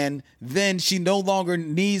 and then she no longer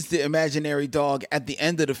needs the imaginary dog at the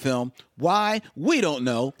end of the film. Why? We don't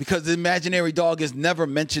know, because the imaginary dog is never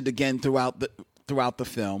mentioned again throughout the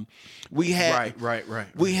film. We have right.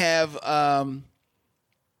 We have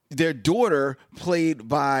their daughter played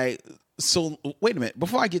by. So wait a minute.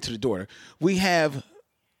 Before I get to the daughter, we have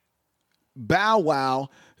Bow Wow,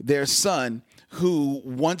 their son, who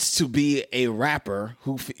wants to be a rapper,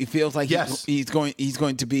 who feels like he's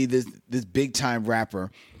going to be this big time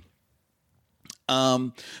rapper,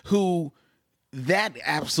 who that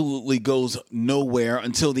absolutely goes nowhere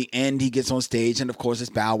until the end. He gets on stage, and of course it's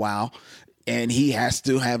Bow Wow, and he has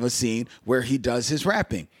to have a scene where he does his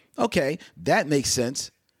rapping. Okay, that makes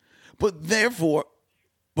sense, but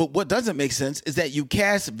what doesn't make sense is that you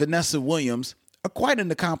cast Vanessa Williams, quite an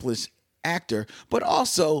accomplished actor, but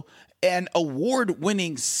also an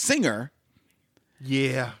award-winning singer.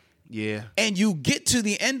 Yeah. And you get to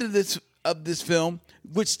the end of this film,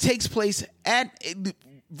 which takes place at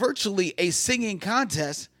virtually a singing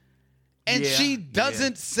contest, and she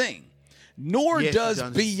doesn't sing, nor does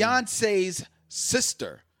Beyonce's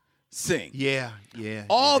sister sing. Yeah.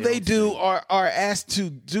 All they do are asked to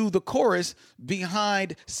do the chorus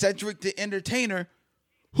behind Cedric the Entertainer,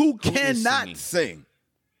 who cannot sing.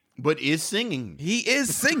 But is singing. He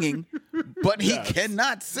is singing, but he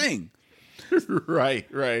cannot sing. Right.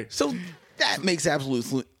 So that makes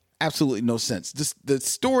absolutely no sense. The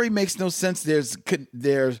story makes no sense. There's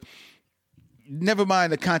never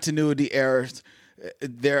mind the continuity errors.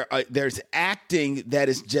 There's acting that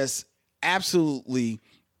is just absolutely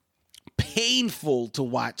painful to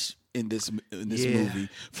watch in this movie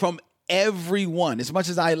from everyone. As much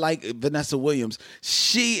as I like Vanessa Williams,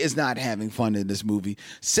 she is not having fun in this movie.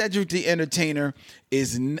 Cedric the Entertainer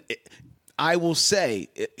is, I will say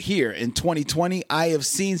here in 2020, I have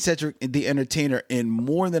seen Cedric the Entertainer in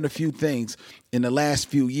more than a few things in the last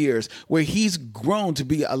few years where he's grown to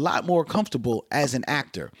be a lot more comfortable as an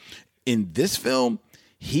actor. In this film,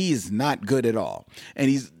 he is not good at all. And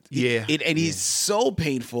he's so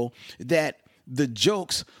painful that the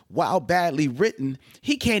jokes, while badly written,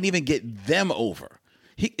 he can't even get them over.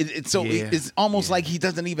 It's almost like he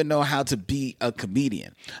doesn't even know how to be a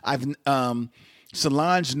comedian.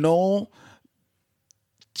 Solange Knowles,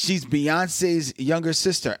 she's Beyonce's younger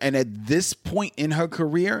sister, and at this point in her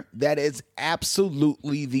career, that is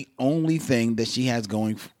absolutely the only thing that she has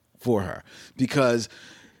going for her, because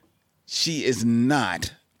she is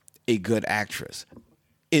not a good actress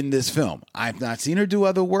in this film. I've not seen her do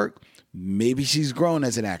other work. Maybe she's grown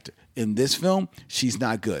as an actor. In this film, she's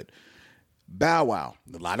not good. Bow Wow,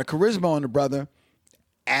 a lot of charisma on the brother,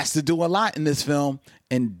 asked to do a lot in this film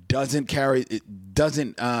and doesn't carry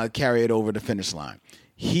it over the finish line.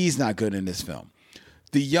 He's not good in this film.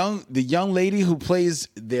 The young lady who plays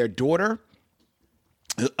their daughter,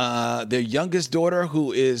 their youngest daughter,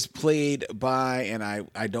 who is played by, and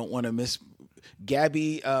I don't want to miss,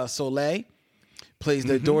 Gabby Soleil, plays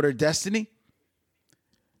their daughter Destiny.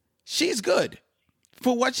 She's good.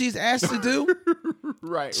 for what she's asked to do.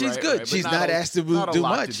 Right. She's right, good. right. She's But not asked to not a do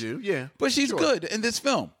lot much. to do. Yeah. But she's Sure. good in this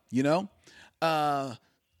film, you know?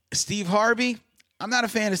 Steve Harvey, I'm not a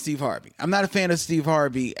fan of Steve Harvey. I'm not a fan of Steve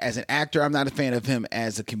Harvey as an actor. I'm not a fan of him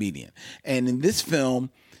as a comedian. And in this film,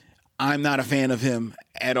 I'm not a fan of him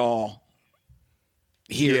at all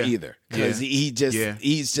here either. Because he's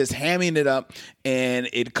just hamming it up, and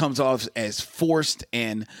it comes off as forced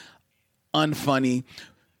and unfunny.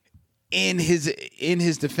 In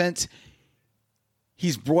his defense,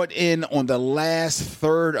 he's brought in on the last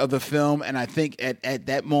third of the film, and I think at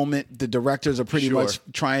that moment, the directors are pretty much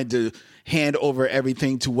trying to hand over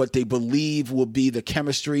everything to what they believe will be the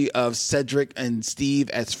chemistry of Cedric and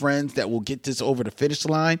Steve as friends that will get this over the finish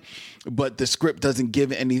line. But the script doesn't give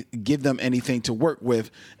them anything to work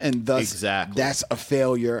with, and thus that's a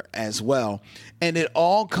failure as well. And it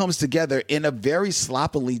all comes together in a very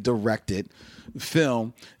sloppily directed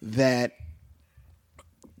film that,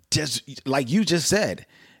 just like you just said,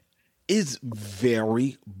 is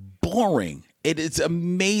very boring. It is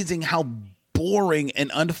amazing how boring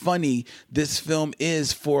and unfunny this film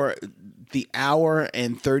is for the hour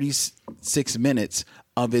and 36 minutes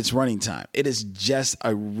of its running time. It is just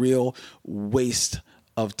a real waste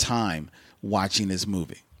of time watching this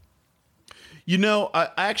movie. You know, I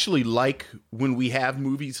actually like when we have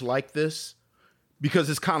movies like this because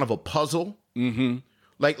it's kind of a puzzle. Mm-hmm.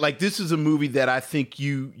 Like this is a movie that I think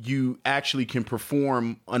you actually can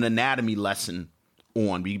perform an anatomy lesson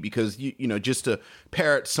on, because you know, just to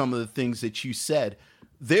parrot some of the things that you said,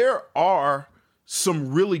 there are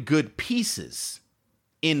some really good pieces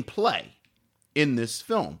in play in this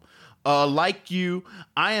film. Like you,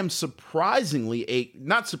 I am surprisingly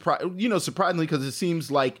surprisingly, because it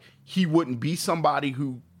seems like he wouldn't be somebody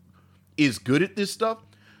who is good at this stuff.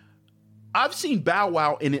 I've seen Bow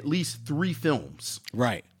Wow in at least 3 films.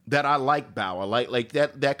 Right. That I like Bow Wow. Like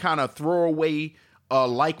that kind of throwaway,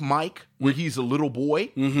 like Mike, where he's a little boy.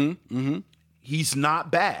 Mm-hmm. Mm-hmm. He's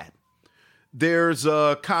not bad. There's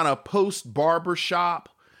a kind of post-barbershop,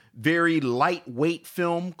 very lightweight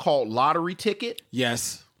film called Lottery Ticket.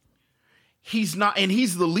 Yes. He's not, and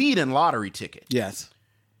he's the lead in Lottery Ticket. Yes.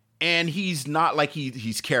 And he's not like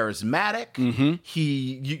he's charismatic. Mm-hmm.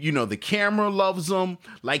 You know, the camera loves him.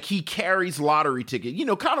 Like, he carries Lottery Ticket. You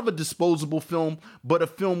know, kind of a disposable film, but a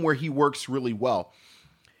film where he works really well.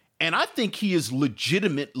 And I think he is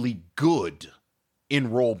legitimately good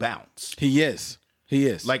in Roll Bounce. He is. He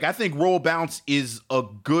is. Like, I think Roll Bounce is a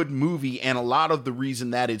good movie, and a lot of the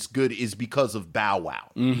reason that it's good is because of Bow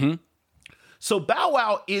Wow. Mm-hmm. So Bow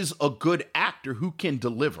Wow is a good actor who can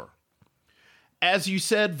deliver. As you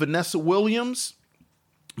said, Vanessa Williams,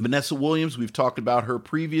 we've talked about her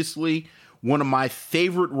previously. One of my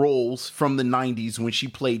favorite roles from the 90s when she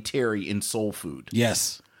played Terry in Soul Food.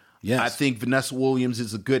 Yes. Yes. I think Vanessa Williams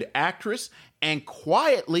is a good actress. And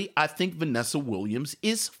quietly, I think Vanessa Williams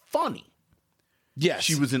is funny. Yes.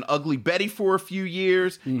 She was in Ugly Betty for a few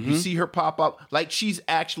years. Mm-hmm. You see her pop up. Like, she's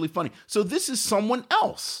actually funny. So this is someone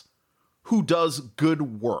else who does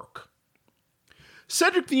good work.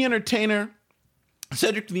 Cedric the Entertainer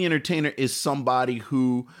is somebody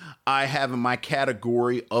who I have in my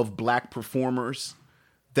category of black performers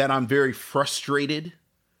that I'm very frustrated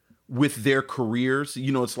with their careers.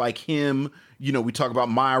 You know, it's like him, you know, we talk about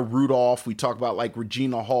Maya Rudolph, we talk about like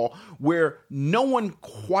Regina Hall, where no one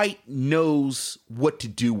quite knows what to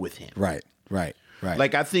do with him. Right.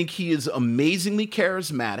 Like, I think he is amazingly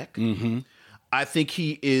charismatic. Mm-hmm. I think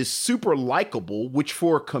he is super likable, which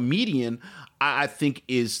for a comedian, I think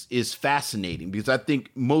is fascinating, because I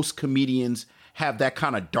think most comedians have that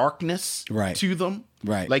kind of darkness to them.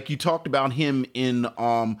 Right. Like you talked about him in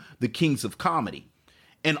The Kings of Comedy.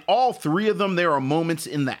 And all 3 of them, there are moments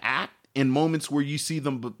in the act and moments where you see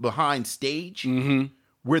them behind stage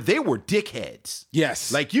where they were dickheads.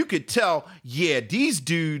 Yes. Like, you could tell, these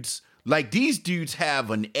dudes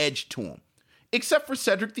have an edge to them. Except for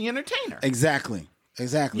Cedric the Entertainer. Exactly.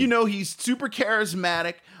 You know, he's super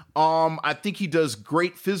charismatic. I think he does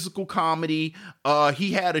great physical comedy.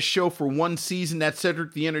 He had a show for 1 season, that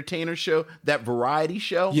Cedric the Entertainer show, that variety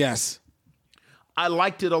show. Yes. I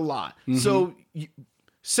liked it a lot. Mm-hmm. So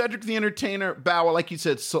Cedric the Entertainer, Bow Wow, like you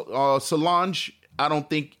said, Solange, I don't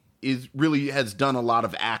think has done a lot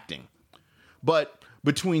of acting. But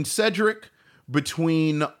between Cedric,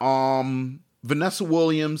 between Vanessa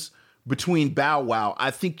Williams, between Bow Wow,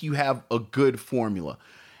 I think you have a good formula.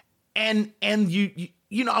 And you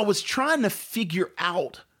know, I was trying to figure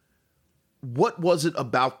out what was it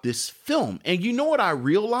about this film. And you know what I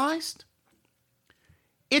realized?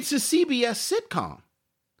 It's a CBS sitcom.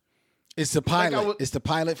 It's the pilot. It's the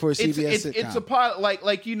pilot for a CBS sitcom. It's a pilot.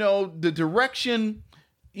 Like, you know, the direction,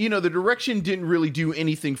 the direction didn't really do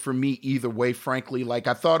anything for me either way, frankly. Like,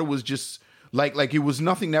 I thought it was just like it was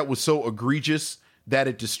nothing that was so egregious that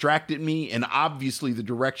it distracted me. And obviously the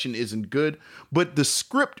direction isn't good, but the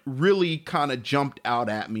script really kind of jumped out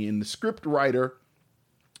at me. And the script writer,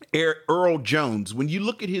 Earl Jones, when you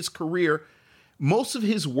look at his career, most of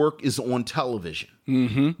his work is on television.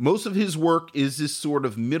 Most of his work is this sort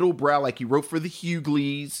of middle brow, like he wrote for the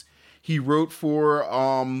Hughleys. He wrote for,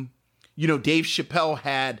 Dave Chappelle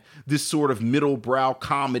had this sort of middle brow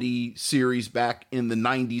comedy series back in the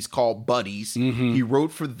 90s called Buddies. He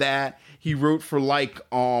wrote for that. He wrote for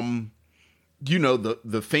the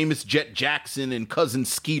famous Jet Jackson and Cousin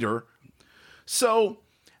Skeeter. So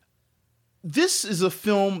this is a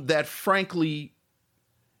film that frankly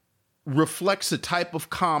reflects a type of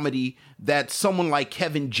comedy that someone like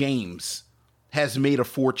Kevin James has made a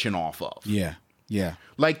fortune off of. Yeah.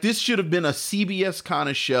 Like, this should have been a CBS kind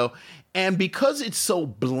of show. And because it's so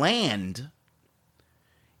bland,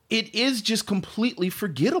 it is just completely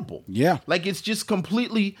forgettable. Yeah. Like, it's just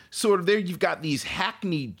completely sort of there. You've got these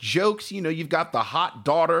hackneyed jokes. You've got the hot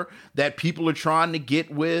daughter that people are trying to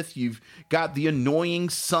get with. You've got the annoying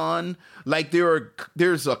son. Like,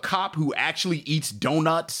 there's a cop who actually eats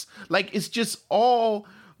donuts. Like, it's just all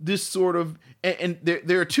this sort of, and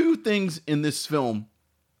there are two things in this film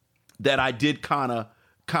that I did kind of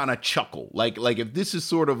chuckle. Like if this is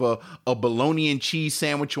sort of a bologna and cheese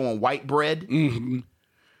sandwich on white bread,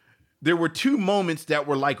 there were two moments that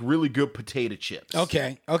were like really good potato chips.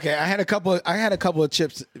 Okay. I had a couple of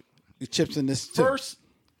chips in this too.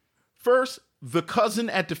 First, the cousin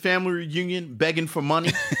at the family reunion begging for money.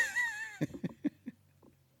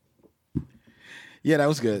 Yeah, that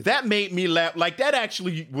was good. That made me laugh. Like, that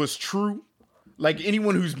actually was true. Like,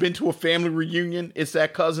 anyone who's been to a family reunion, it's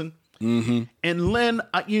that cousin. And Len,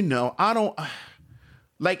 I don't,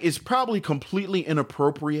 like, it's probably completely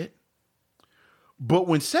inappropriate, but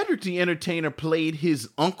when Cedric the Entertainer played his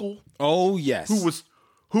uncle, oh yes,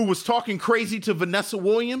 who was talking crazy to Vanessa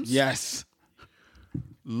Williams, yes,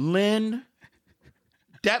 Len,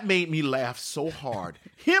 that made me laugh so hard.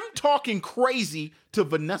 Him talking crazy to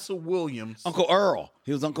Vanessa Williams, Uncle Earl,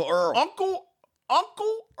 he was Uncle Earl, Uncle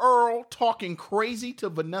Earl talking crazy to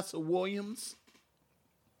Vanessa Williams.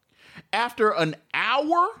 After an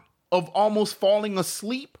hour of almost falling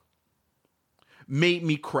asleep, made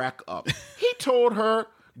me crack up. He told her,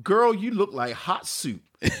 "Girl, you look like hot soup,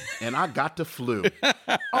 and I got the flu."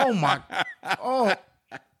 Oh.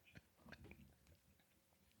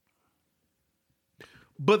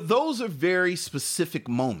 But those are very specific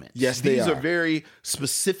moments. Yes, they These are. are very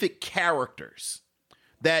specific characters.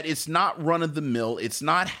 That it's not run of the mill, it's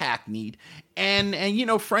not hackneyed, and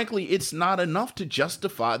frankly, it's not enough to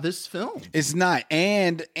justify this film. It's not,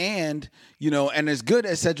 and as good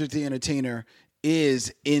as Cedric the Entertainer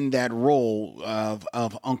is in that role of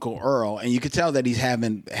Uncle Earl, and you could tell that he's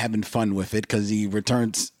having fun with it because he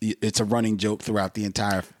returns. It's a running joke throughout the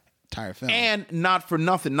entire film. And not for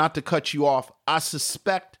nothing, not to cut you off, I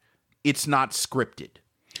suspect it's not scripted.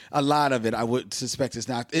 A lot of it, I would suspect, is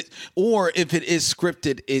not. Or if it is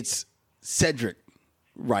scripted, it's Cedric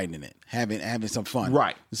writing it, having some fun.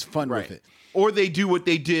 Right, it's fun with it. Or they do what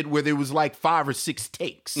they did, where there was like 5 or 6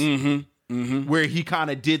 takes, where he kind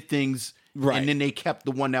of did things, right, and then they kept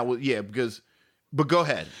the one that was But go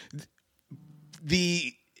ahead.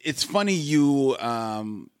 It's funny you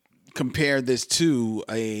compare this to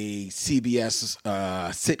a CBS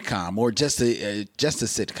sitcom or just a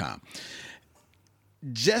sitcom.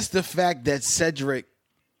 Just the fact that Cedric,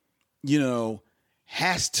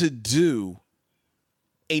 has to do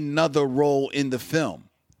another role in the film.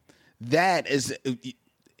 That is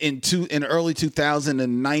in early 2000s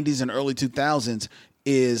and 90s and early 2000s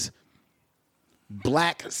is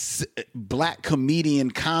black comedian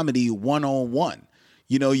comedy 101.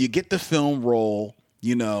 You get the film role,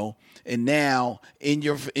 and now in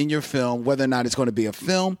your film, whether or not it's going to be a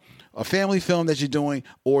family film that you're doing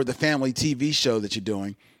or the family TV show that you're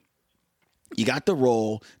doing, you got the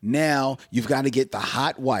role. Now you've got to get the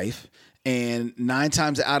hot wife, and 9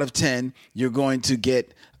 times out of 10, you're going to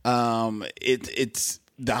get it's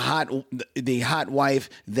the hot wife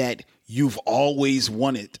that you've always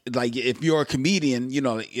wanted. Like, if you're a comedian,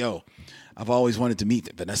 I've always wanted to meet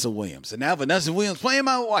Vanessa Williams, and now Vanessa Williams playing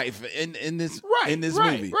my wife in this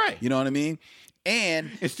movie. Right. You know what I mean? And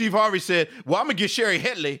Steve Harvey said, "Well, I'm gonna get Sherry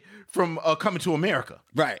Headley from Coming to America."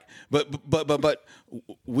 Right, but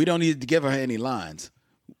we don't need to give her any lines.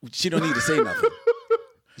 She don't need to say nothing.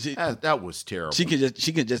 That was terrible. She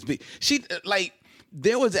can just be.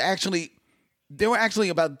 There were actually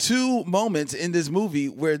about 2 moments in this movie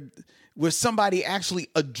where somebody actually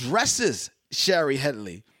addresses Shari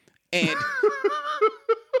Headley, and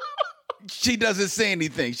she doesn't say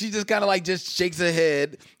anything. She just kind of like just shakes her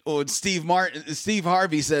head, or Steve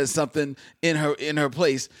Harvey says something in her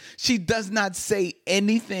place. She does not say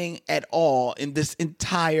anything at all in this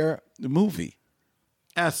entire movie.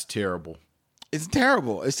 That's terrible. It's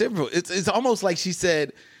terrible. It's terrible. It's almost like she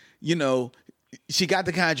said, you know, she got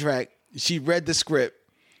the contract. She read the script.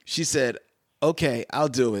 She said, okay, I'll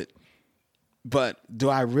do it. But do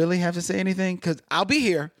I really have to say anything? Because I'll be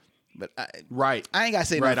here. But I ain't got to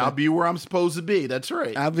say nothing. Right, I'll be where I'm supposed to be. That's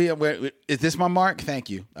right. I'll be where. Is this my mark? Thank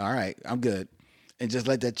you. All right, I'm good. And just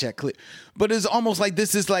let that check clear. But it's almost like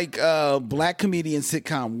this is like Black Comedian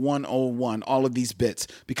Sitcom 101, all of these bits.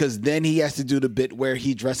 Because then he has to do the bit where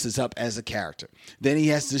he dresses up as a character. Then he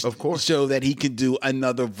has to show that he can do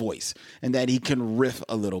another voice and that he can riff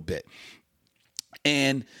a little bit.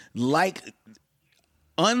 And unlike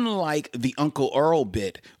the Uncle Earl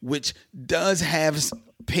bit, which does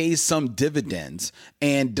pays some dividends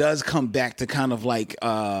and does come back to kind of like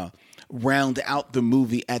round out the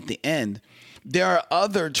movie at the end, there are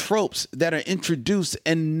other tropes that are introduced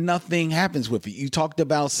and nothing happens with it. You talked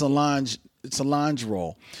about Solange's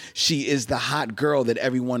role. She is the hot girl that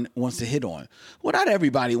everyone wants to hit on. Well, not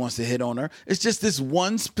everybody wants to hit on her. It's just this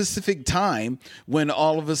one specific time when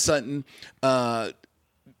all of a sudden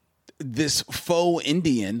this faux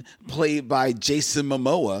Indian played by Jason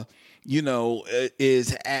Momoa, you know,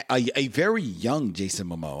 is a very young Jason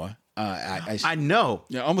Momoa. I know.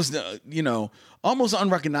 Almost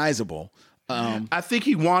unrecognizable. I think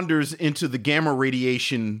he wanders into the gamma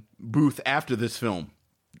radiation booth after this film.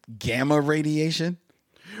 Gamma radiation?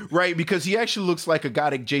 Right, because he actually looks like a guy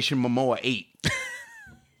that Jason Momoa ate.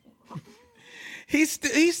 He's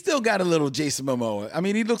still got a little Jason Momoa. I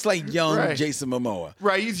mean, he looks like young Jason Momoa.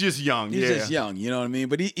 Right, he's just young. He's just young, you know what I mean?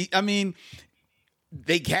 But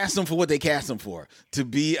they cast him for what they cast him for, to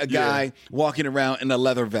be a guy walking around in a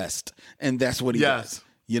leather vest, and that's what he does,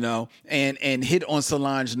 you know, and hit on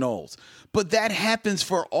Solange Knowles. But that happens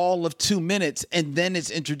for all of 2 minutes, and then it's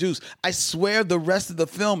introduced. I swear the rest of the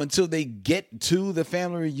film, until they get to the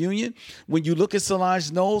family reunion, when you look at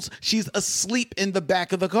Solange Knowles, she's asleep in the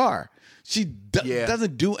back of the car. She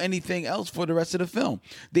doesn't do anything else for the rest of the film.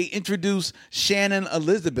 They introduce Shannon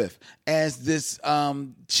Elizabeth as this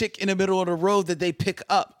chick in the middle of the road that they pick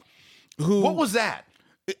up. What was that?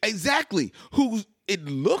 Exactly. Who it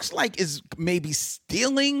looks like is maybe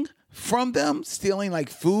stealing from them, stealing like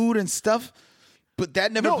food and stuff. But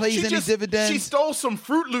that never plays any dividends. She stole some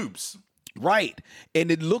Fruit Loops. Right.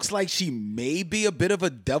 And it looks like she may be a bit of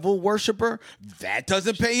a devil worshiper. That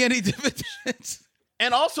doesn't pay any dividends.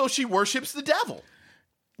 And also, she worships the devil.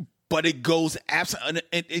 But it goes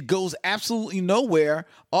absolutely nowhere.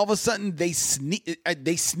 All of a sudden, they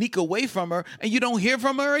sneak away from her, and you don't hear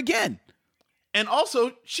from her again. And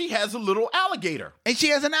also, she has a little alligator. And she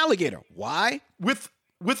has an alligator. Why? With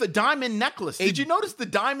a diamond necklace. Did you notice the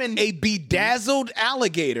diamond? A bedazzled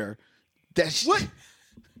alligator. What?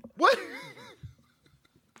 What?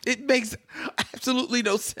 It makes absolutely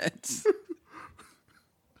no sense.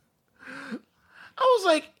 I was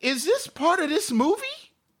like, is this part of this movie?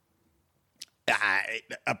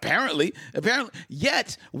 Apparently.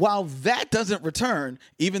 Yet, while that doesn't return,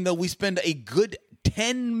 even though we spend a good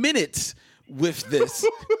 10 minutes with this,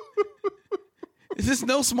 this is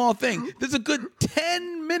no small thing. There's a good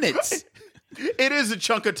 10 minutes. It is a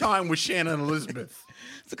chunk of time with Shannon Elizabeth.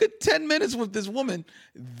 It's a good 10 minutes with this woman.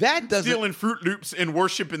 That doesn't... Stealing Fruit Loops and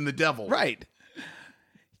worshiping the devil. Right.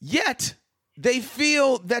 Yet... they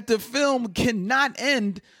feel that the film cannot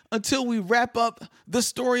end until we wrap up the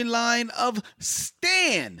storyline of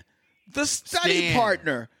Stan, the study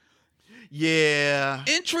partner. Yeah.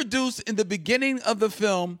 Introduced in the beginning of the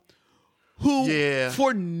film, who,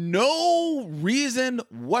 for no reason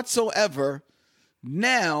whatsoever,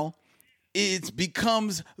 now it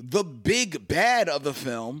becomes the big bad of the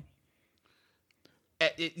film.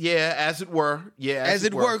 As it were. Yeah, as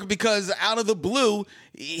it were, because out of the blue,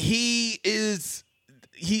 he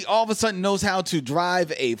all of a sudden knows how to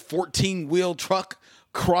drive a 14-wheel truck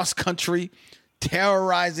cross country,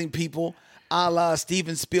 terrorizing people, a la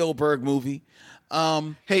Steven Spielberg movie.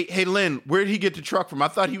 Hey, Lynn, where did he get the truck from? I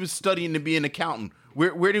thought he was studying to be an accountant.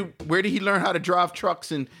 Where did he learn how to drive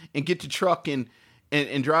trucks and get the truck and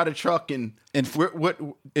drive the truck and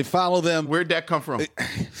follow them? Where'd that come from?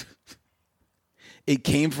 It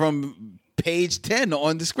came from page 10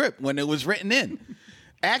 on the script when it was written in.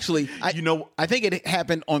 Actually, I think it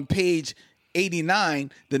happened on page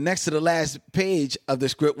 89, the next to the last page of the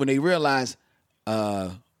script, when they realized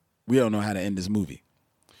we don't know how to end this movie.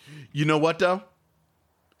 You know what, though?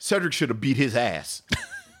 Cedric should have beat his ass.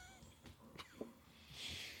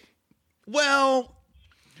 Well,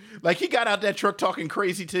 Like, he got out that truck talking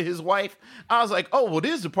crazy to his wife. I was like, oh, well,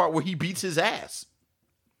 this is the part where he beats his ass.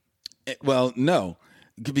 well, no,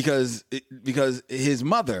 because his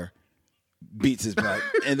mother beats his butt,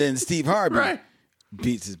 and then Steve Harvey Right.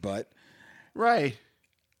 beats his butt. Right.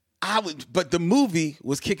 But the movie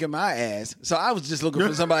was kicking my ass, so I was just looking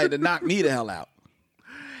for somebody to knock me the hell out.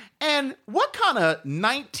 And what kind of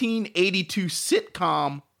 1982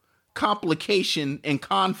 sitcom complication and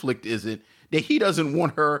conflict is it that he doesn't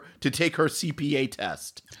want her to take her CPA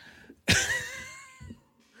test?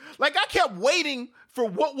 Like, I kept waiting for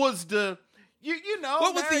what was the, you know,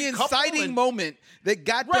 What was the married couple inciting and- moment that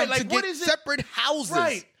got Right, them like, to what get is it- separate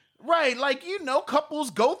houses? Right. Like, you know,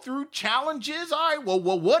 couples go through challenges. All right, well,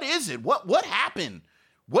 what is it? What happened?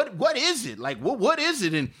 What is it? Like, what is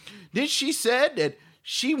it? And then she said that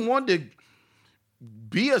she wanted to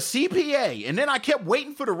be a CPA, and then I kept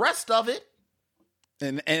waiting for the rest of it.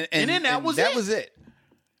 And then that was that it. was it.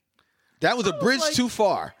 That was a bridge like- too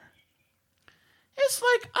far. It's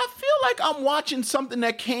like, I feel like I'm watching something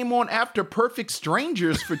that came on after Perfect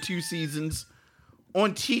Strangers for 2 seasons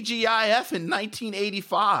on TGIF in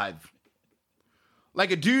 1985.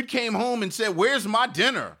 Like, a dude came home and said, "Where's my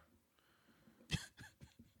dinner?"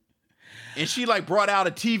 And she, like, brought out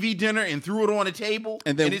a TV dinner and threw it on a table,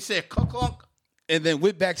 And then- it said clunk. And then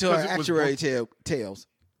went back to our 'Cause it was actuary tables.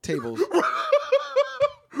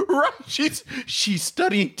 Right? She's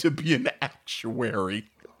studying to be an actuary.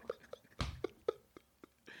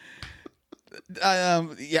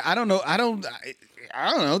 Yeah, I don't know. I don't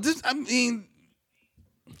know.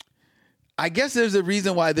 I guess there's a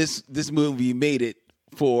reason why this movie made it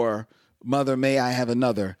for Mother May I Have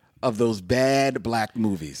Another of those bad black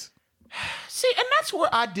movies. See, and that's where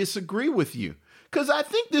I disagree with you. Because I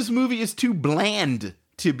think this movie is too bland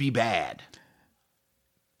to be bad.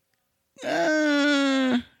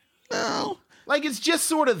 No. Like, it's just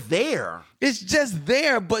sort of there. It's just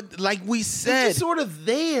there, but like we said, It's just sort of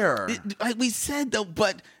there. like we said though,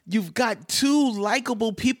 but you've got 2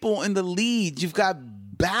 likable people in the lead. You've got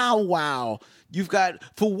Bow Wow. You've got,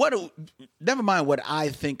 never mind what I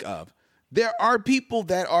think of. There are people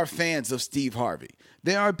that are fans of Steve Harvey.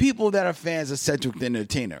 There are people that are fans of Cedric the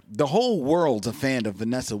Entertainer. The whole world's a fan of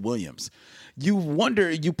Vanessa Williams. You wonder,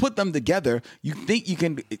 you put them together, you think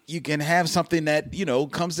you can have something that, you know,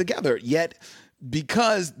 comes together. Yet,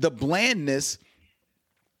 because the blandness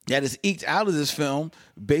that is eked out of this film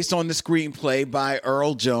based on the screenplay by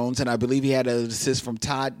Earl Jones, and I believe he had an assist from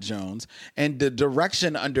Todd Jones, and the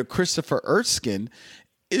direction under Christopher Erskine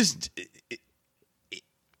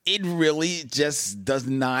it really just does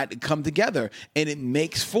not come together. And it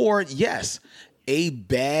makes for, yes, a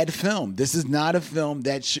bad film. This is not a film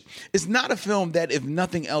that it's not a film that, if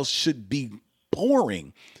nothing else, should be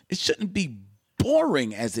boring. It shouldn't be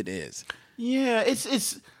boring as it is. Yeah,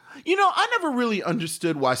 it's you know, I never really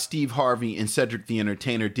understood why Steve Harvey and Cedric the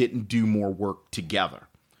Entertainer didn't do more work together.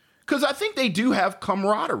 Because I think they do have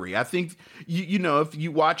camaraderie. I think, you know, if you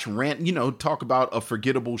watch, talk about a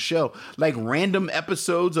forgettable show, like random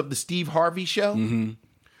episodes of the Steve Harvey show. Mm-hmm.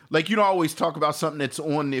 Like, you don't always talk about something that's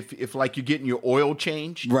on if like you're getting your oil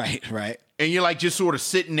changed. Right. And you're like just sort of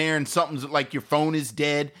sitting there and something's like your phone is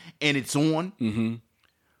dead and it's on. Mm-hmm.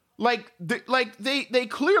 Like they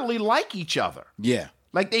clearly like each other. Yeah.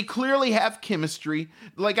 Like, they clearly have chemistry.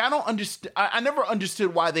 Like, I don't understand. I never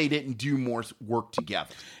understood why they didn't do more work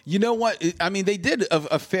together. You know what? I mean, they did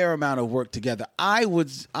a fair amount of work together. I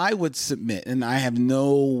would submit, and I have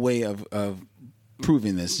no way of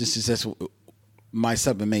proving this. This is just my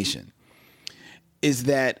sublimation. Is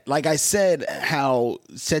that, like I said, how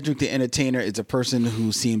Cedric the Entertainer is a person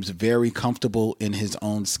who seems very comfortable in his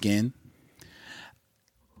own skin.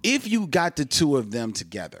 If you got the 2 of them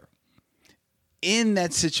together, in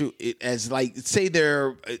that situation, as like, say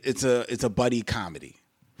it's a buddy comedy,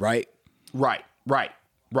 right? Right.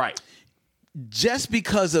 Just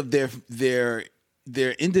because of their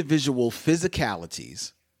individual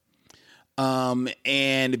physicalities,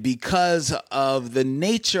 and because of the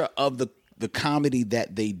nature of the comedy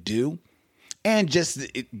that they do, and just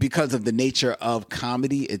because of the nature of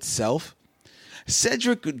comedy itself,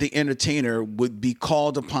 Cedric the Entertainer would be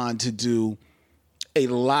called upon to do a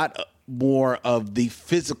lot more of the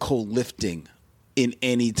physical lifting in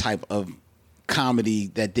any type of comedy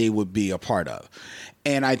that they would be a part of.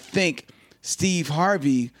 And I think Steve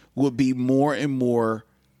Harvey would be more and more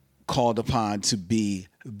called upon to be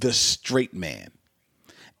the straight man.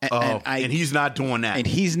 And he's not doing that. And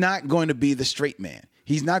he's not going to be the straight man.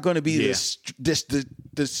 He's not going to be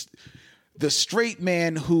the straight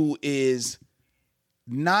man who is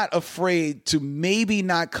not afraid to maybe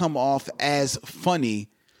not come off as funny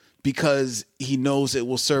because he knows it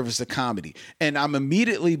will serve as a comedy. And I'm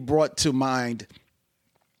immediately brought to mind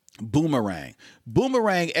Boomerang.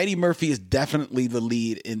 Boomerang, Eddie Murphy is definitely the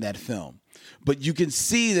lead in that film. But you can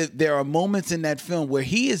see that there are moments in that film where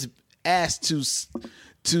he is asked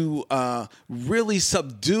to really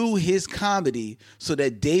subdue his comedy so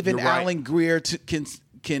that David Alan Grier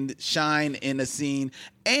can shine in a scene,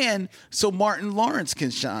 and so Martin Lawrence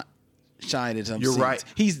can shine in some scenes. Right.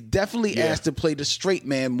 He's definitely asked to play the straight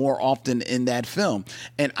man more often in that film,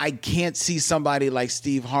 and I can't see somebody like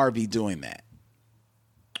Steve Harvey doing that.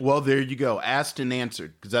 Well, there you go. Asked and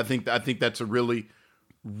answered, because I think that's a really,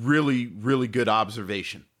 really, really good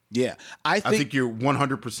observation. Yeah, I think you're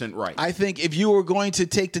 100% right. I think if you were going to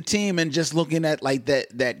take the team and just looking at like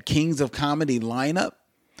that Kings of Comedy lineup,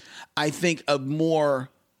 I think a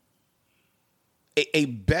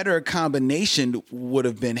better combination would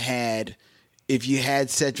have been had if you had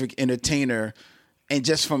Cedric Entertainer, and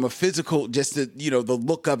just from a physical, just the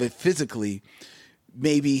look of it physically,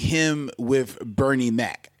 maybe him with Bernie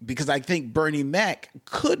Mac, because I think Bernie Mac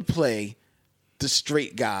could play the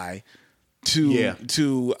straight guy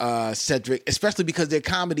to Cedric, especially because their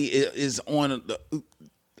comedy is on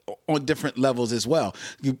different levels as well.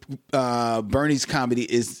 Bernie's comedy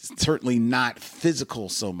is certainly not physical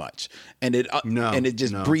so much, and it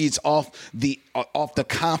just breeds off the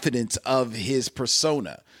confidence of his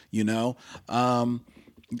persona. I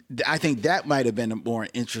think that might have been a more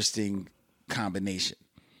interesting combination.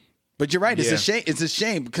 But you're right. It's a shame. It's a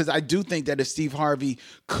shame because I do think that if Steve Harvey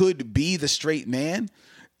could be the straight man,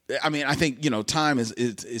 I mean, I think time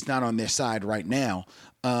is not on their side right now.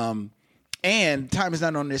 And time is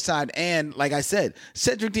not on their side. And like I said,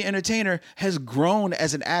 Cedric the Entertainer has grown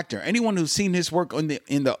as an actor. Anyone who's seen his work in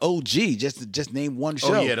the OG, just name one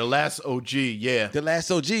show. Oh yeah, the last OG, yeah. The last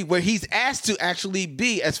OG, where he's asked to actually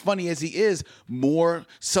be, as funny as he is, more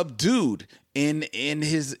subdued in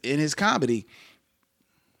his comedy.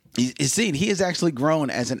 He has actually grown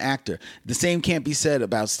as an actor. The same can't be said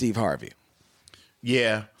about Steve Harvey.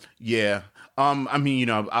 Yeah. I mean,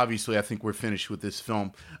 obviously, I think we're finished with this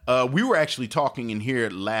film. We were actually talking in here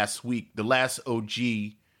last week. The last OG,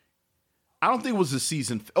 I don't think it was the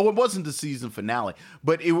season. Oh, it wasn't the season finale,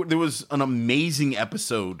 but there was an amazing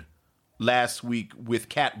episode last week with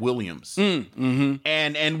Cat Williams,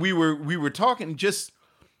 and we were talking. Just,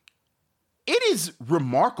 it is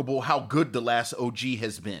remarkable how good the last OG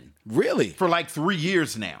has been. Really, for like 3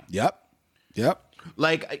 years now. Yep.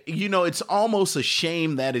 Like, it's almost a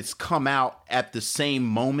shame that it's come out at the same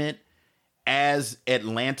moment as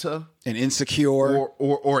Atlanta and Insecure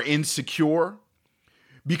or Insecure,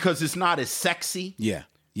 because it's not as sexy. Yeah.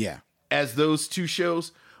 As those two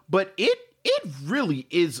shows, but it really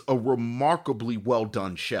is a remarkably well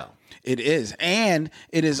done show. It is, and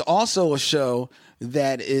it is also a show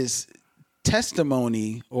that is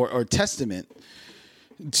testimony or testament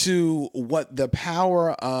to what the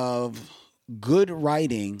power of good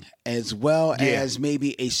writing, as well as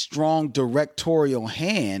maybe a strong directorial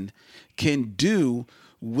hand, can do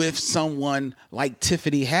with someone like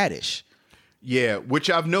Tiffany Haddish. Yeah, which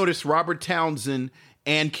I've noticed Robert Townsend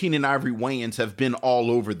and Keenen Ivory Wayans have been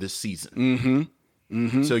all over this season.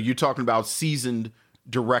 So you're talking about seasoned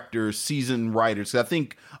directors, seasoned writers. I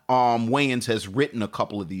think Wayans has written a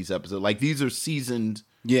couple of these episodes. Like, these are seasoned,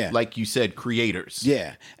 like you said, creators.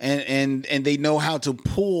 Yeah, and they know how to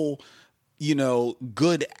pull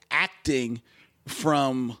good acting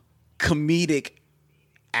from comedic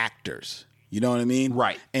actors. You know what I mean?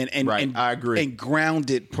 Right. And I agree. And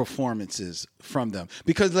grounded performances from them.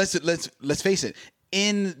 Because let's face it,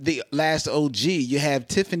 in the last OG, you have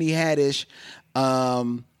Tiffany Haddish,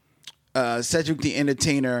 Cedric the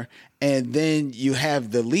Entertainer, and then you have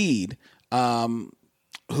the lead,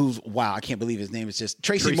 who's, wow, I can't believe his name is just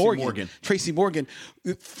Tracy Morgan. Tracy Morgan.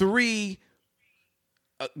 3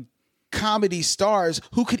 comedy stars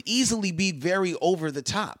who could easily be very over the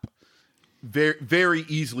top. Very, very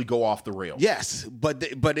easily go off the rails. Yes, but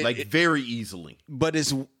very easily. But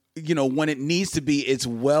it's when it needs to be, it's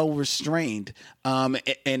well restrained, and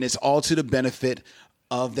it's all to the benefit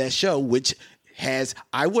of that show, which has,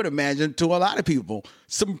 I would imagine, to a lot of people,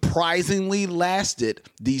 surprisingly lasted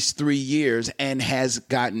these 3 years and has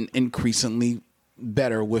gotten increasingly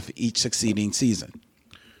better with each succeeding season.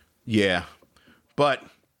 Yeah, but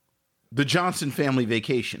the Johnson Family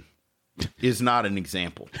Vacation is not an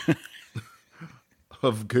example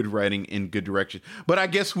of good writing and good direction. But I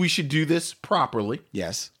guess we should do this properly.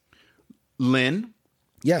 Yes. Lynn?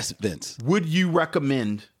 Yes, Vince. Would you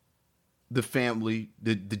recommend the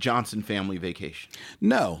Johnson Family Vacation?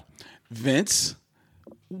 No. Vince,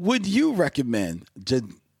 would you recommend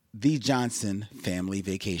The Johnson Family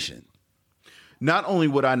Vacation. Not only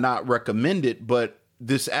would I not recommend it, but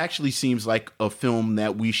this actually seems like a film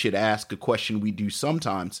that we should ask a question we do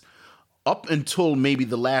sometimes. Up until maybe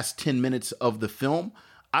the last 10 minutes of the film,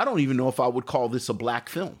 I don't even know if I would call this a black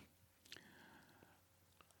film.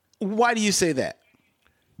 Why do you say that?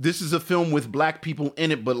 This is a film with black people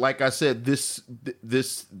in it, but like I said, this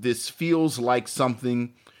feels like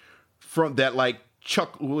something from that, like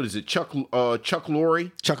Chuck Lorre? Chuck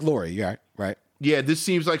Lorre, yeah, right. Yeah, this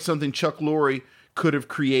seems like something Chuck Lorre could have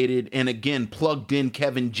created, and again, plugged in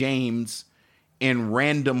Kevin James and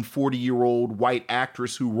random 40-year-old white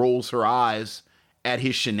actress who rolls her eyes at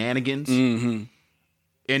his shenanigans. Mm-hmm.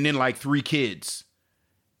 And then like 3 kids.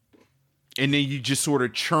 And then you just sort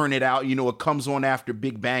of churn it out. You know, it comes on after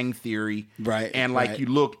Big Bang Theory. Right. And like you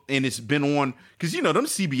look, and it's been on, because, you know, them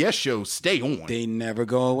CBS shows stay on. They never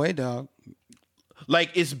go away, dog.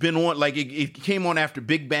 Like, it's been on, like, it came on after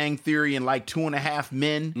Big Bang Theory and like 2.5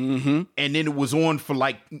 Men. Mm-hmm. And then it was on for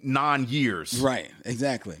like 9 years. Right,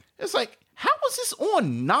 exactly. It's like, how was this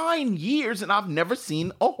on 9 years and I've never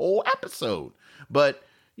seen a whole episode? But,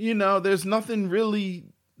 you know, there's nothing really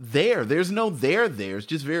there. There's no there. It's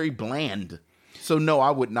just very bland. So, no, I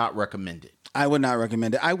would not recommend it. I would not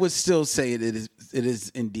recommend it. I would still say it is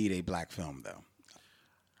indeed a black film, though.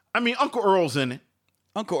 I mean, Uncle Earl's in it.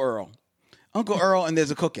 Uncle Earl, and there's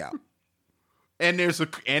a cookout. And there's a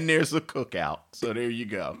cookout. So there you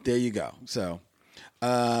go. There you go. So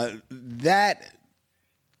that,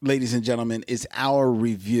 ladies and gentlemen, is our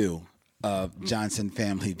review of Johnson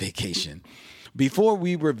Family Vacation. Before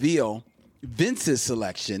we reveal Vince's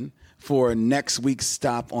selection for next week's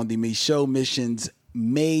stop on the Micheaux Mission's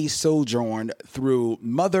May sojourn through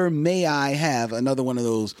Mother May I Have, another one of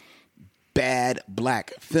those bad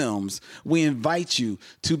black films, we invite you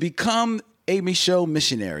to become a Micheaux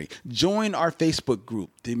missionary. Join our Facebook group,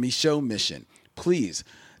 the Micheaux Mission. Please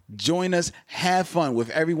join us. Have fun with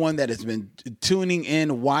everyone that has been tuning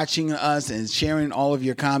in, watching us, and sharing all of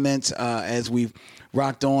your comments as we've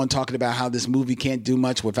rocked on, talking about how this movie can't do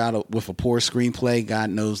much with a poor screenplay. God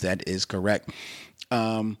knows that is correct.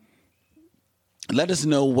 Let us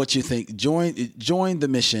know what you think. Join the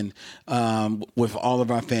mission with all of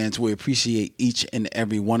our fans. We appreciate each and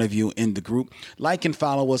every one of you in the group. Like and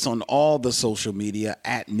follow us on all the social media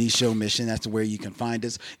at Micheaux Mission. That's where you can find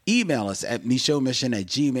us. Email us at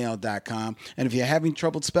micheauxmission@gmail.com. And if you're having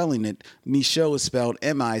trouble spelling it, Micheaux is spelled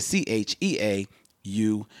Micheaux.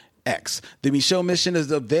 The Micheaux Mission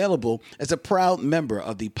is available as a proud member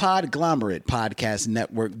of the Podglomerate Podcast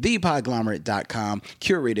Network, thepodglomerate.com,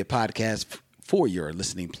 curated podcast for your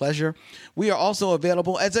listening pleasure. We are also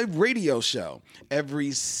available as a radio show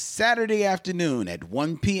every Saturday afternoon at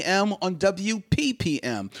 1 p.m. on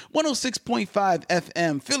WPPM 106.5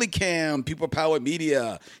 FM, Philly Cam, People Power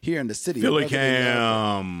Media, here in the city Philly of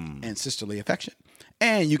Cam and sisterly affection.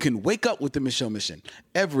 And you can wake up with the Micheaux Mission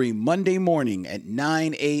every Monday morning at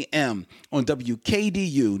 9 a.m. on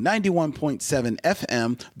WKDU 91.7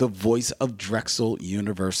 FM, the voice of Drexel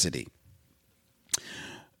University.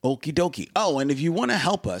 Okie dokie. Oh, and if you want to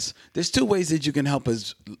help us, there's 2 ways that you can help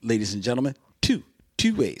us, ladies and gentlemen.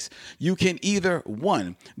 Two ways. You can either,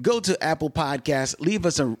 1, go to Apple Podcasts, leave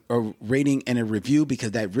us a rating and a review, because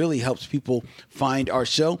that really helps people find our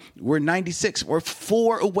show. We're 96. We're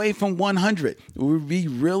 4 away from 100. It would be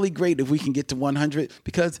really great if we can get to 100,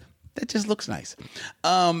 because that just looks nice.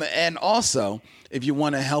 And also, if you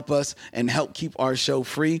want to help us and help keep our show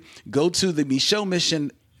free, go to the Micheaux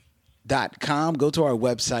Mission.com. Go to our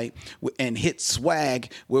website and hit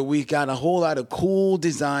swag, where we got a whole lot of cool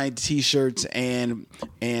designed t-shirts and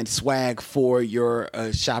swag for your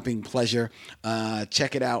shopping pleasure.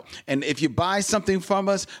 Check it out. And if you buy something from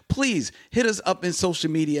us, please hit us up in social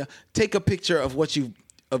media. Take a picture of what you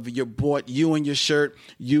bought, you and your shirt,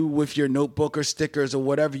 you with your notebook or stickers or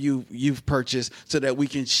whatever you've purchased, so that we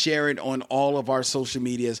can share it on all of our social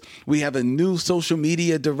medias. We have a new social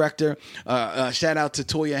media director. Shout out to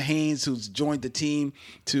Toya Haynes, who's joined the team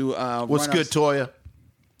to What's good, Toya?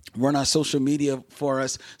 Run our social media for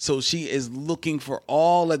us. So she is looking for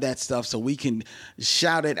all of that stuff so we can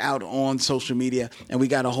shout it out on social media. And we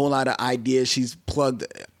got a whole lot of ideas. She's plugged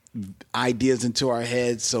ideas into our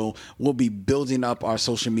heads, so we'll be building up our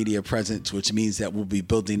social media presence, which means that we'll be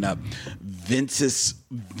building up Vince's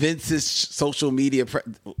social media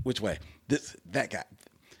which way? That guy,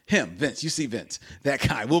 Vince, you see Vince, that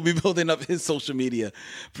guy. We'll be building up his social media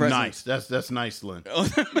presence. Nice. That's nice, Lynn.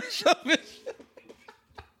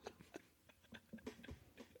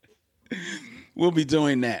 We'll be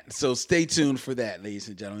doing that, so stay tuned for that, ladies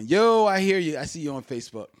and gentlemen. Yo, I hear you. I see you on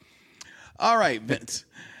Facebook. All right, Vince.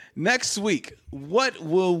 next week, what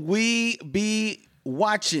will we be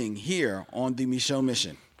watching here on the Micheaux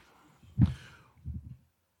Mission?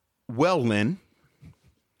 Well, Lynn,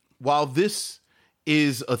 while this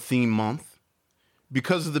is a theme month,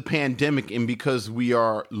 because of the pandemic and because we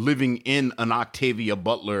are living in an Octavia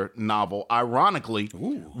Butler novel, ironically,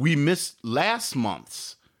 we missed last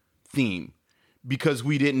month's theme because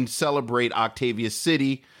we didn't celebrate Octavia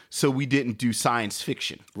City, so we didn't do science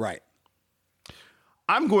fiction. Right.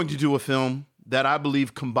 I'm going to do a film that I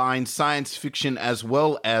believe combines science fiction as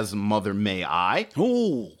well as Mother May I.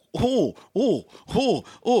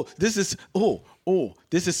 This is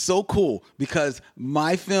so cool because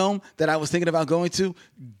my film that I was thinking about going to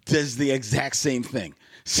does the exact same thing.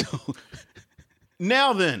 So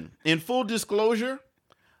now then, in full disclosure,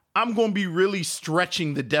 I'm going to be really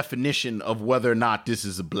stretching the definition of whether or not this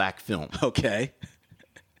is a black film. Okay.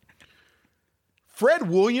 Fred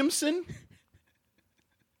Williamson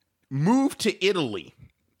moved to Italy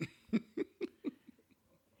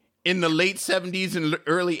in the late 70s and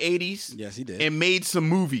early 80s. Yes, he did. And made some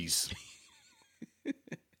movies.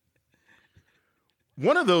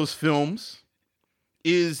 One of those films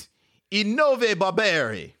is I Nove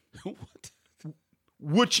Barbari,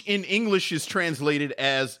 which in English is translated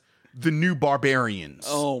as The New Barbarians.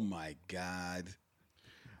 Oh, my God.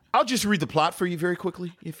 I'll just read the plot for you very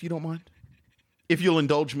quickly, if you don't mind. If you'll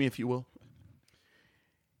indulge me, if you will.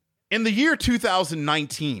 In the year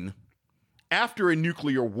 2019, after a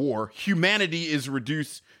nuclear war, humanity is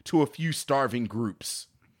reduced to a few starving groups.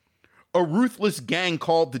 A ruthless gang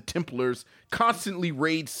called the Templars constantly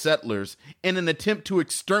raids settlers in an attempt to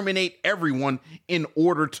exterminate everyone in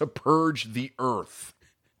order to purge the earth.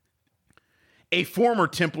 A former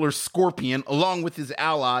Templar, Scorpion, along with his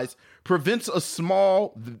allies, prevents a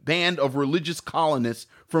small band of religious colonists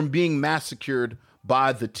from being massacred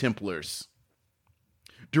by the Templars.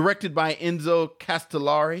 Directed by Enzo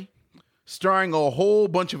Castellari, starring a whole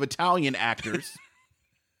bunch of Italian actors,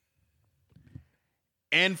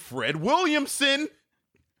 and Fred Williamson,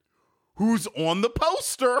 who's on the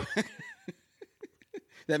poster.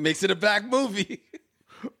 That makes it a black movie.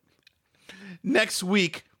 Next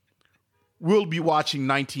week, we'll be watching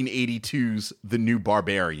 1982's The New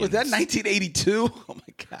Barbarians. Was that 1982? Oh, my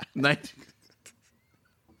God.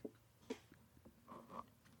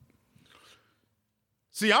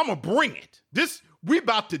 See, I'm going to bring it. We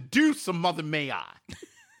about to do some Mother May I.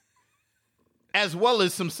 As well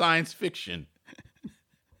as some science fiction.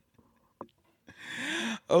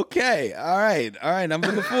 Okay. All right. I'm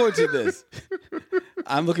looking forward to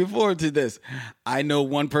this. I know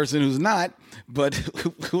one person who's not, but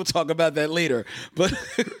we'll talk about that later. But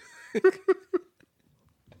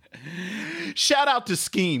Shout out to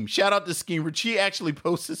Scheme. She actually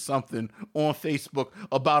posted something on Facebook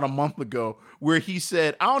about a month ago where he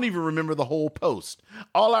said, I don't even remember the whole post.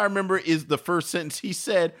 All I remember is the first sentence. He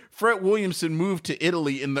said, Fred Williamson moved to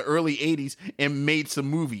Italy in the early 80s and made some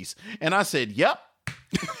movies. And I said, yep.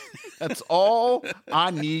 That's all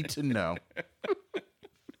I need to know.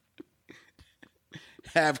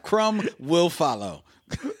 Have crumb will follow.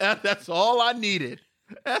 That's all I needed.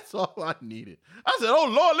 I said, oh,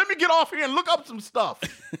 Lord, let me get off here and look up some stuff.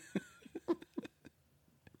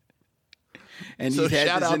 And he's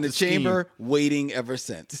had this in the chamber waiting ever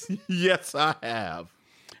since. Yes, I have.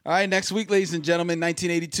 All right, next week, ladies and gentlemen,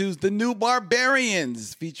 1982's The New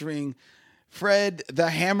Barbarians, featuring Fred the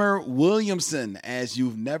Hammer Williamson, as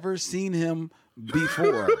you've never seen him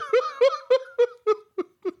before.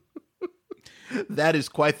 That is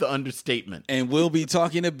quite the understatement. And we'll be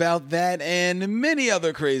talking about that and many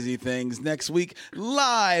other crazy things next week,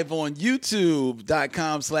 live on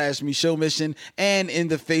youtube.com/Micheaux Mission and in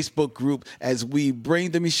the Facebook group as we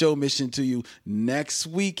bring the Micheaux Mission to you next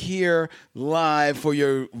week here live for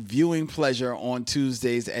your viewing pleasure on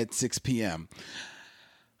Tuesdays at 6 p.m.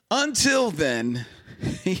 Until then,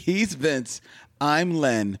 he's Vince, I'm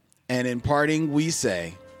Len, and in parting we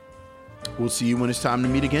say, we'll see you when it's time to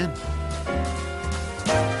meet again.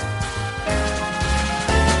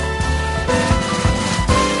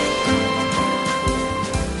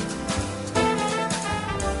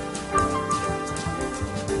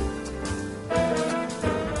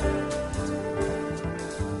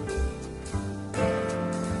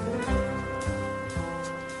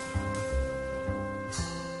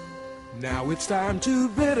 Now it's time to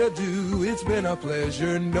bid adieu. It's been a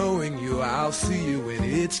pleasure knowing you. I'll see you when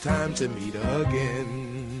it's time to meet again.